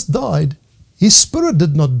Jesus died, his spirit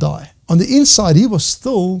did not die. On the inside, he was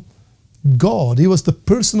still God. He was the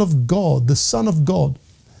person of God, the Son of God.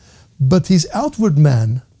 But his outward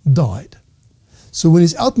man died. So when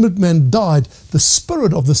his outward man died, the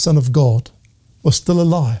spirit of the Son of God was still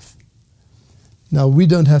alive. Now, we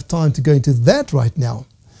don't have time to go into that right now.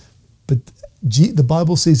 But the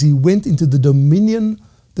Bible says he went into the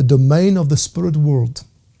domain of the spirit world.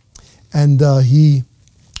 And he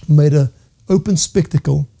made an open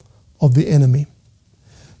spectacle of the enemy.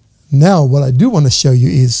 Now, what I do want to show you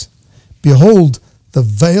is, behold, the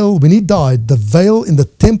veil, when he died, the veil in the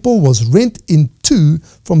temple was rent in two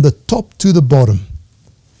from the top to the bottom.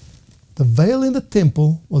 The veil in the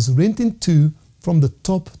temple was rent in two from the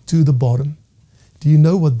top to the bottom. Do you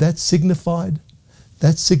know what that signified?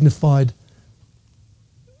 That signified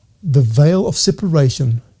the veil of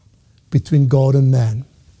separation between God and man.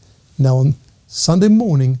 Now on Sunday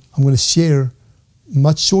morning, I'm going to share a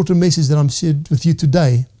much shorter message than I'm shared with you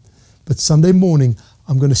today. But Sunday morning,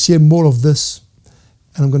 I'm going to share more of this,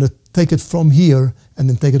 and I'm going to take it from here and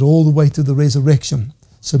then take it all the way to the resurrection.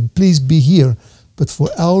 So please be here. But for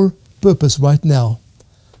our purpose right now,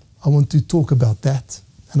 I want to talk about that.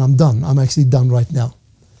 And I'm done. I'm actually done right now.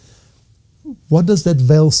 What does that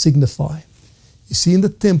veil signify? You see, in the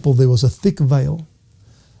temple, there was a thick veil.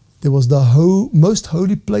 There was the most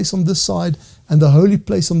holy place on this side and the holy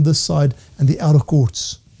place on this side and the outer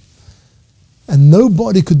courts. And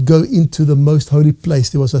nobody could go into the most holy place.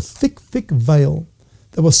 There was a thick, thick veil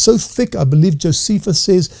that was so thick, I believe Josephus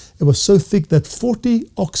says, it was so thick that 40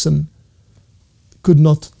 oxen could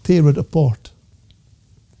not tear it apart.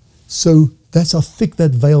 So that's how thick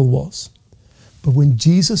that veil was. But when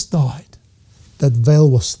Jesus died, that veil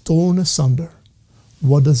was torn asunder.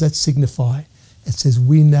 What does that signify? It says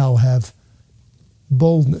we now have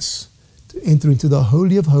boldness to enter into the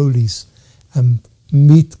Holy of Holies and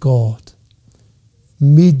meet God,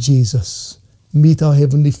 meet Jesus, meet our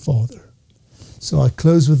Heavenly Father. So I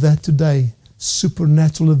close with that today.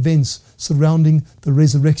 Supernatural events surrounding the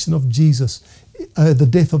resurrection of Jesus, the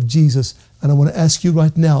death of Jesus. And I want to ask you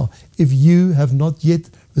right now, if you have not yet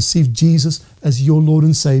received Jesus as your Lord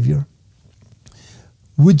and Savior,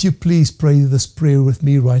 would you please pray this prayer with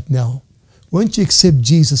me right now? Won't you accept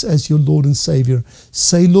Jesus as your Lord and Savior?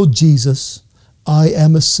 Say, Lord Jesus, I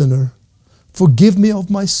am a sinner. Forgive me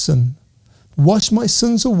of my sin. Wash my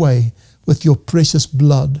sins away with your precious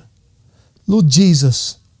blood. Lord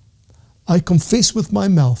Jesus, I confess with my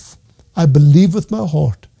mouth, I believe with my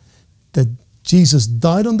heart that Jesus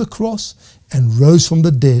died on the cross and rose from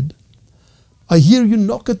the dead. I hear you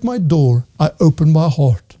knock at my door. I open my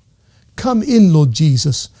heart. Come in, Lord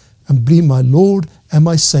Jesus, and be my Lord and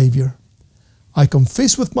my Savior. I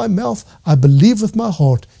confess with my mouth, I believe with my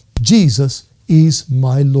heart, Jesus is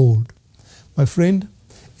my Lord. My friend,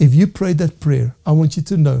 if you prayed that prayer, I want you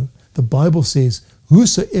to know the Bible says,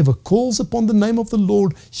 whosoever calls upon the name of the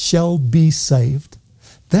Lord shall be saved.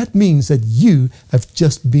 That means that you have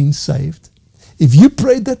just been saved. If you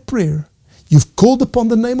prayed that prayer, you've called upon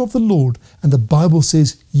the name of the Lord, and the Bible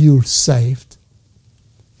says you're saved.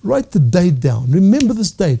 Write the date down. Remember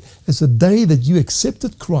this date as the day that you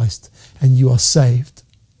accepted Christ and you are saved.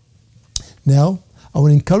 Now, I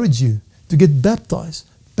want to encourage you to get baptized.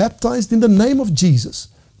 Baptized in the name of Jesus.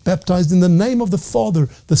 Baptized in the name of the Father,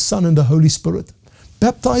 the Son, and the Holy Spirit.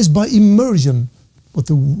 Baptized by immersion. What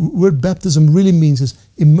the word baptism really means is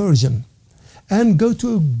immersion. And go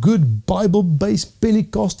to a good Bible-based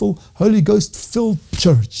Pentecostal, Holy Ghost-filled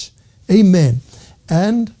church. Amen.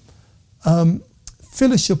 And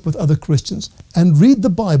fellowship with other Christians and read the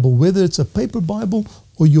Bible, whether it's a paper Bible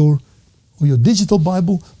or your digital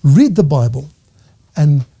Bible. Read the Bible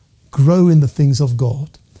and grow in the things of God.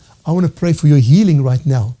 I want to pray for your healing right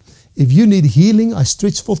now. If you need healing, I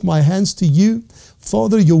stretch forth my hands to you.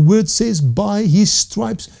 Father, your word says, by his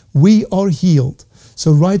stripes we are healed.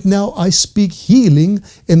 So right now I speak healing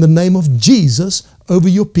in the name of Jesus over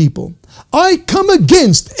your people. I come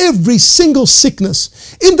against every single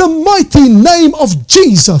sickness in the mighty name of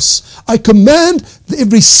Jesus. I command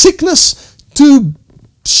every sickness to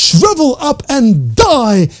shrivel up and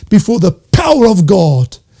die before the power of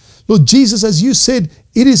God. Lord Jesus, as you said,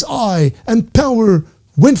 it is I, and power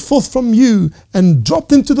went forth from you and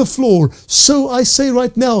dropped into the floor. So I say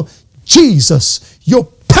right now, Jesus, your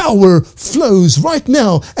power flows right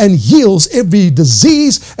now and heals every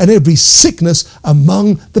disease and every sickness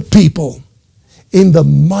among the people. In the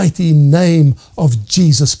mighty name of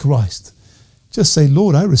Jesus Christ. Just say,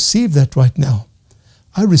 Lord, I receive that right now.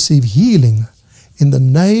 I receive healing in the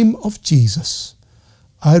name of Jesus.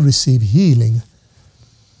 I receive healing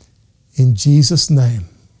in Jesus' name.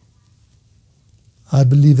 I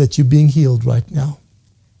believe that you're being healed right now.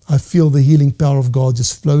 I feel the healing power of God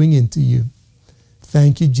just flowing into you.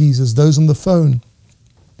 Thank you, Jesus. Those on the phone,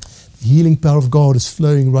 the healing power of God is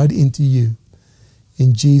flowing right into you.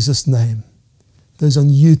 In Jesus' name. Those on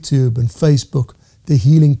YouTube and Facebook, the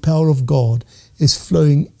healing power of God is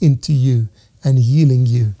flowing into you and healing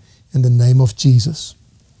you in the name of Jesus.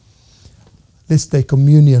 Let's take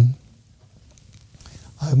communion.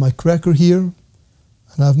 I have my cracker here and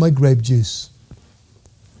I have my grape juice.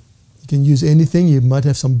 You can use anything. You might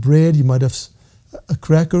have some bread, you might have a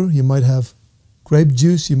cracker, you might have grape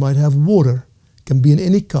juice, you might have water. It can be in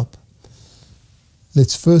any cup.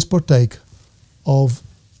 Let's first partake of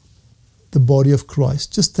the body of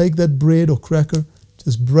Christ. Just take that bread or cracker,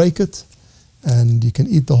 just break it, and you can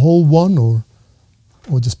eat the whole one or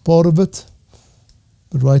just part of it.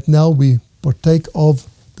 But right now we partake of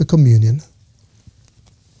the communion.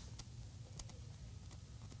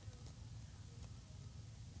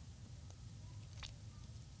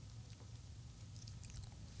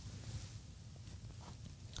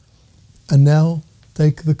 And now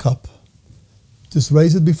take the cup. Just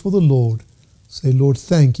raise it before the Lord. Say, Lord,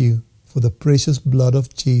 thank you for the precious blood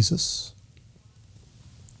of Jesus.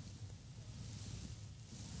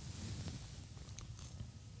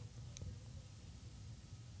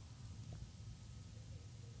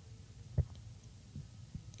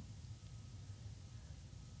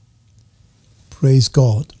 Praise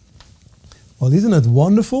God. Well, isn't it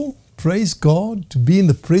wonderful? Praise God to be in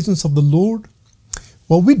the presence of the Lord.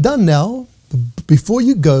 Well, we're done now. Before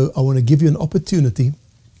you go, I want to give you an opportunity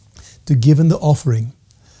to give in the offering.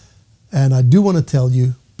 And I do want to tell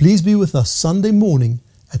you, please be with us Sunday morning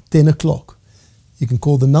at 10 o'clock. You can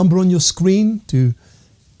call the number on your screen to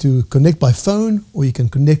connect by phone, or you can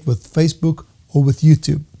connect with Facebook or with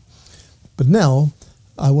YouTube. But now,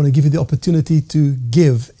 I want to give you the opportunity to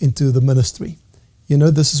give into the ministry. You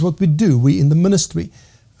know, this is what we do. We in the ministry.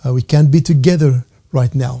 We can't be together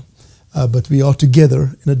right now. But we are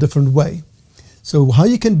together in a different way. So how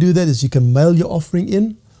you can do that is you can mail your offering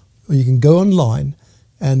in, or you can go online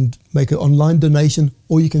and make an online donation,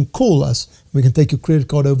 or you can call us. We can take your credit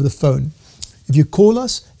card over the phone. If you call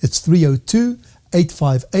us, it's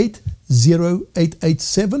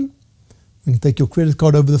 302-858-0887. We can take your credit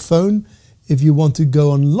card over the phone. If you want to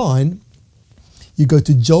go online, you go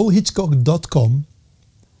to joelhitchcock.com.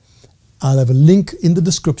 I'll have a link in the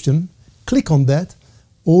description. Click on that.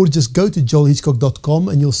 Or just go to joelhitchcock.com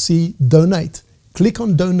and you'll see donate. Click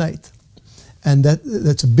on donate. And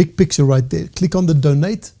that's a big picture right there. Click on the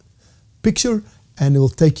donate picture and it will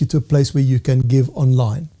take you to a place where you can give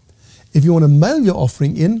online. If you want to mail your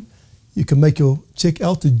offering in, you can make your check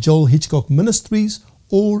out to Joel Hitchcock Ministries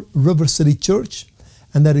or River City Church.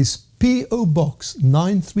 And that is P.O. Box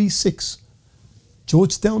 936,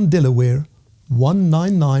 Georgetown, Delaware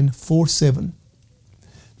 19947.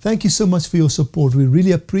 Thank you so much for your support. We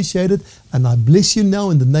really appreciate it. And I bless you now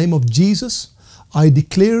in the name of Jesus. I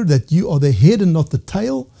declare that you are the head and not the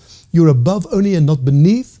tail. You're above only and not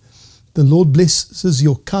beneath. The Lord blesses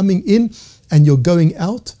your coming in and your going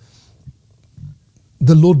out.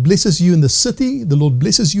 The Lord blesses you in the city. The Lord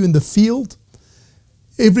blesses you in the field.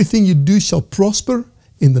 Everything you do shall prosper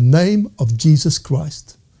in the name of Jesus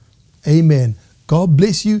Christ. Amen. God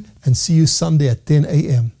bless you and see you Sunday at 10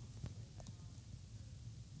 a.m.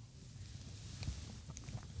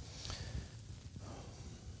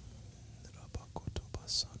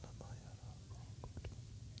 Son.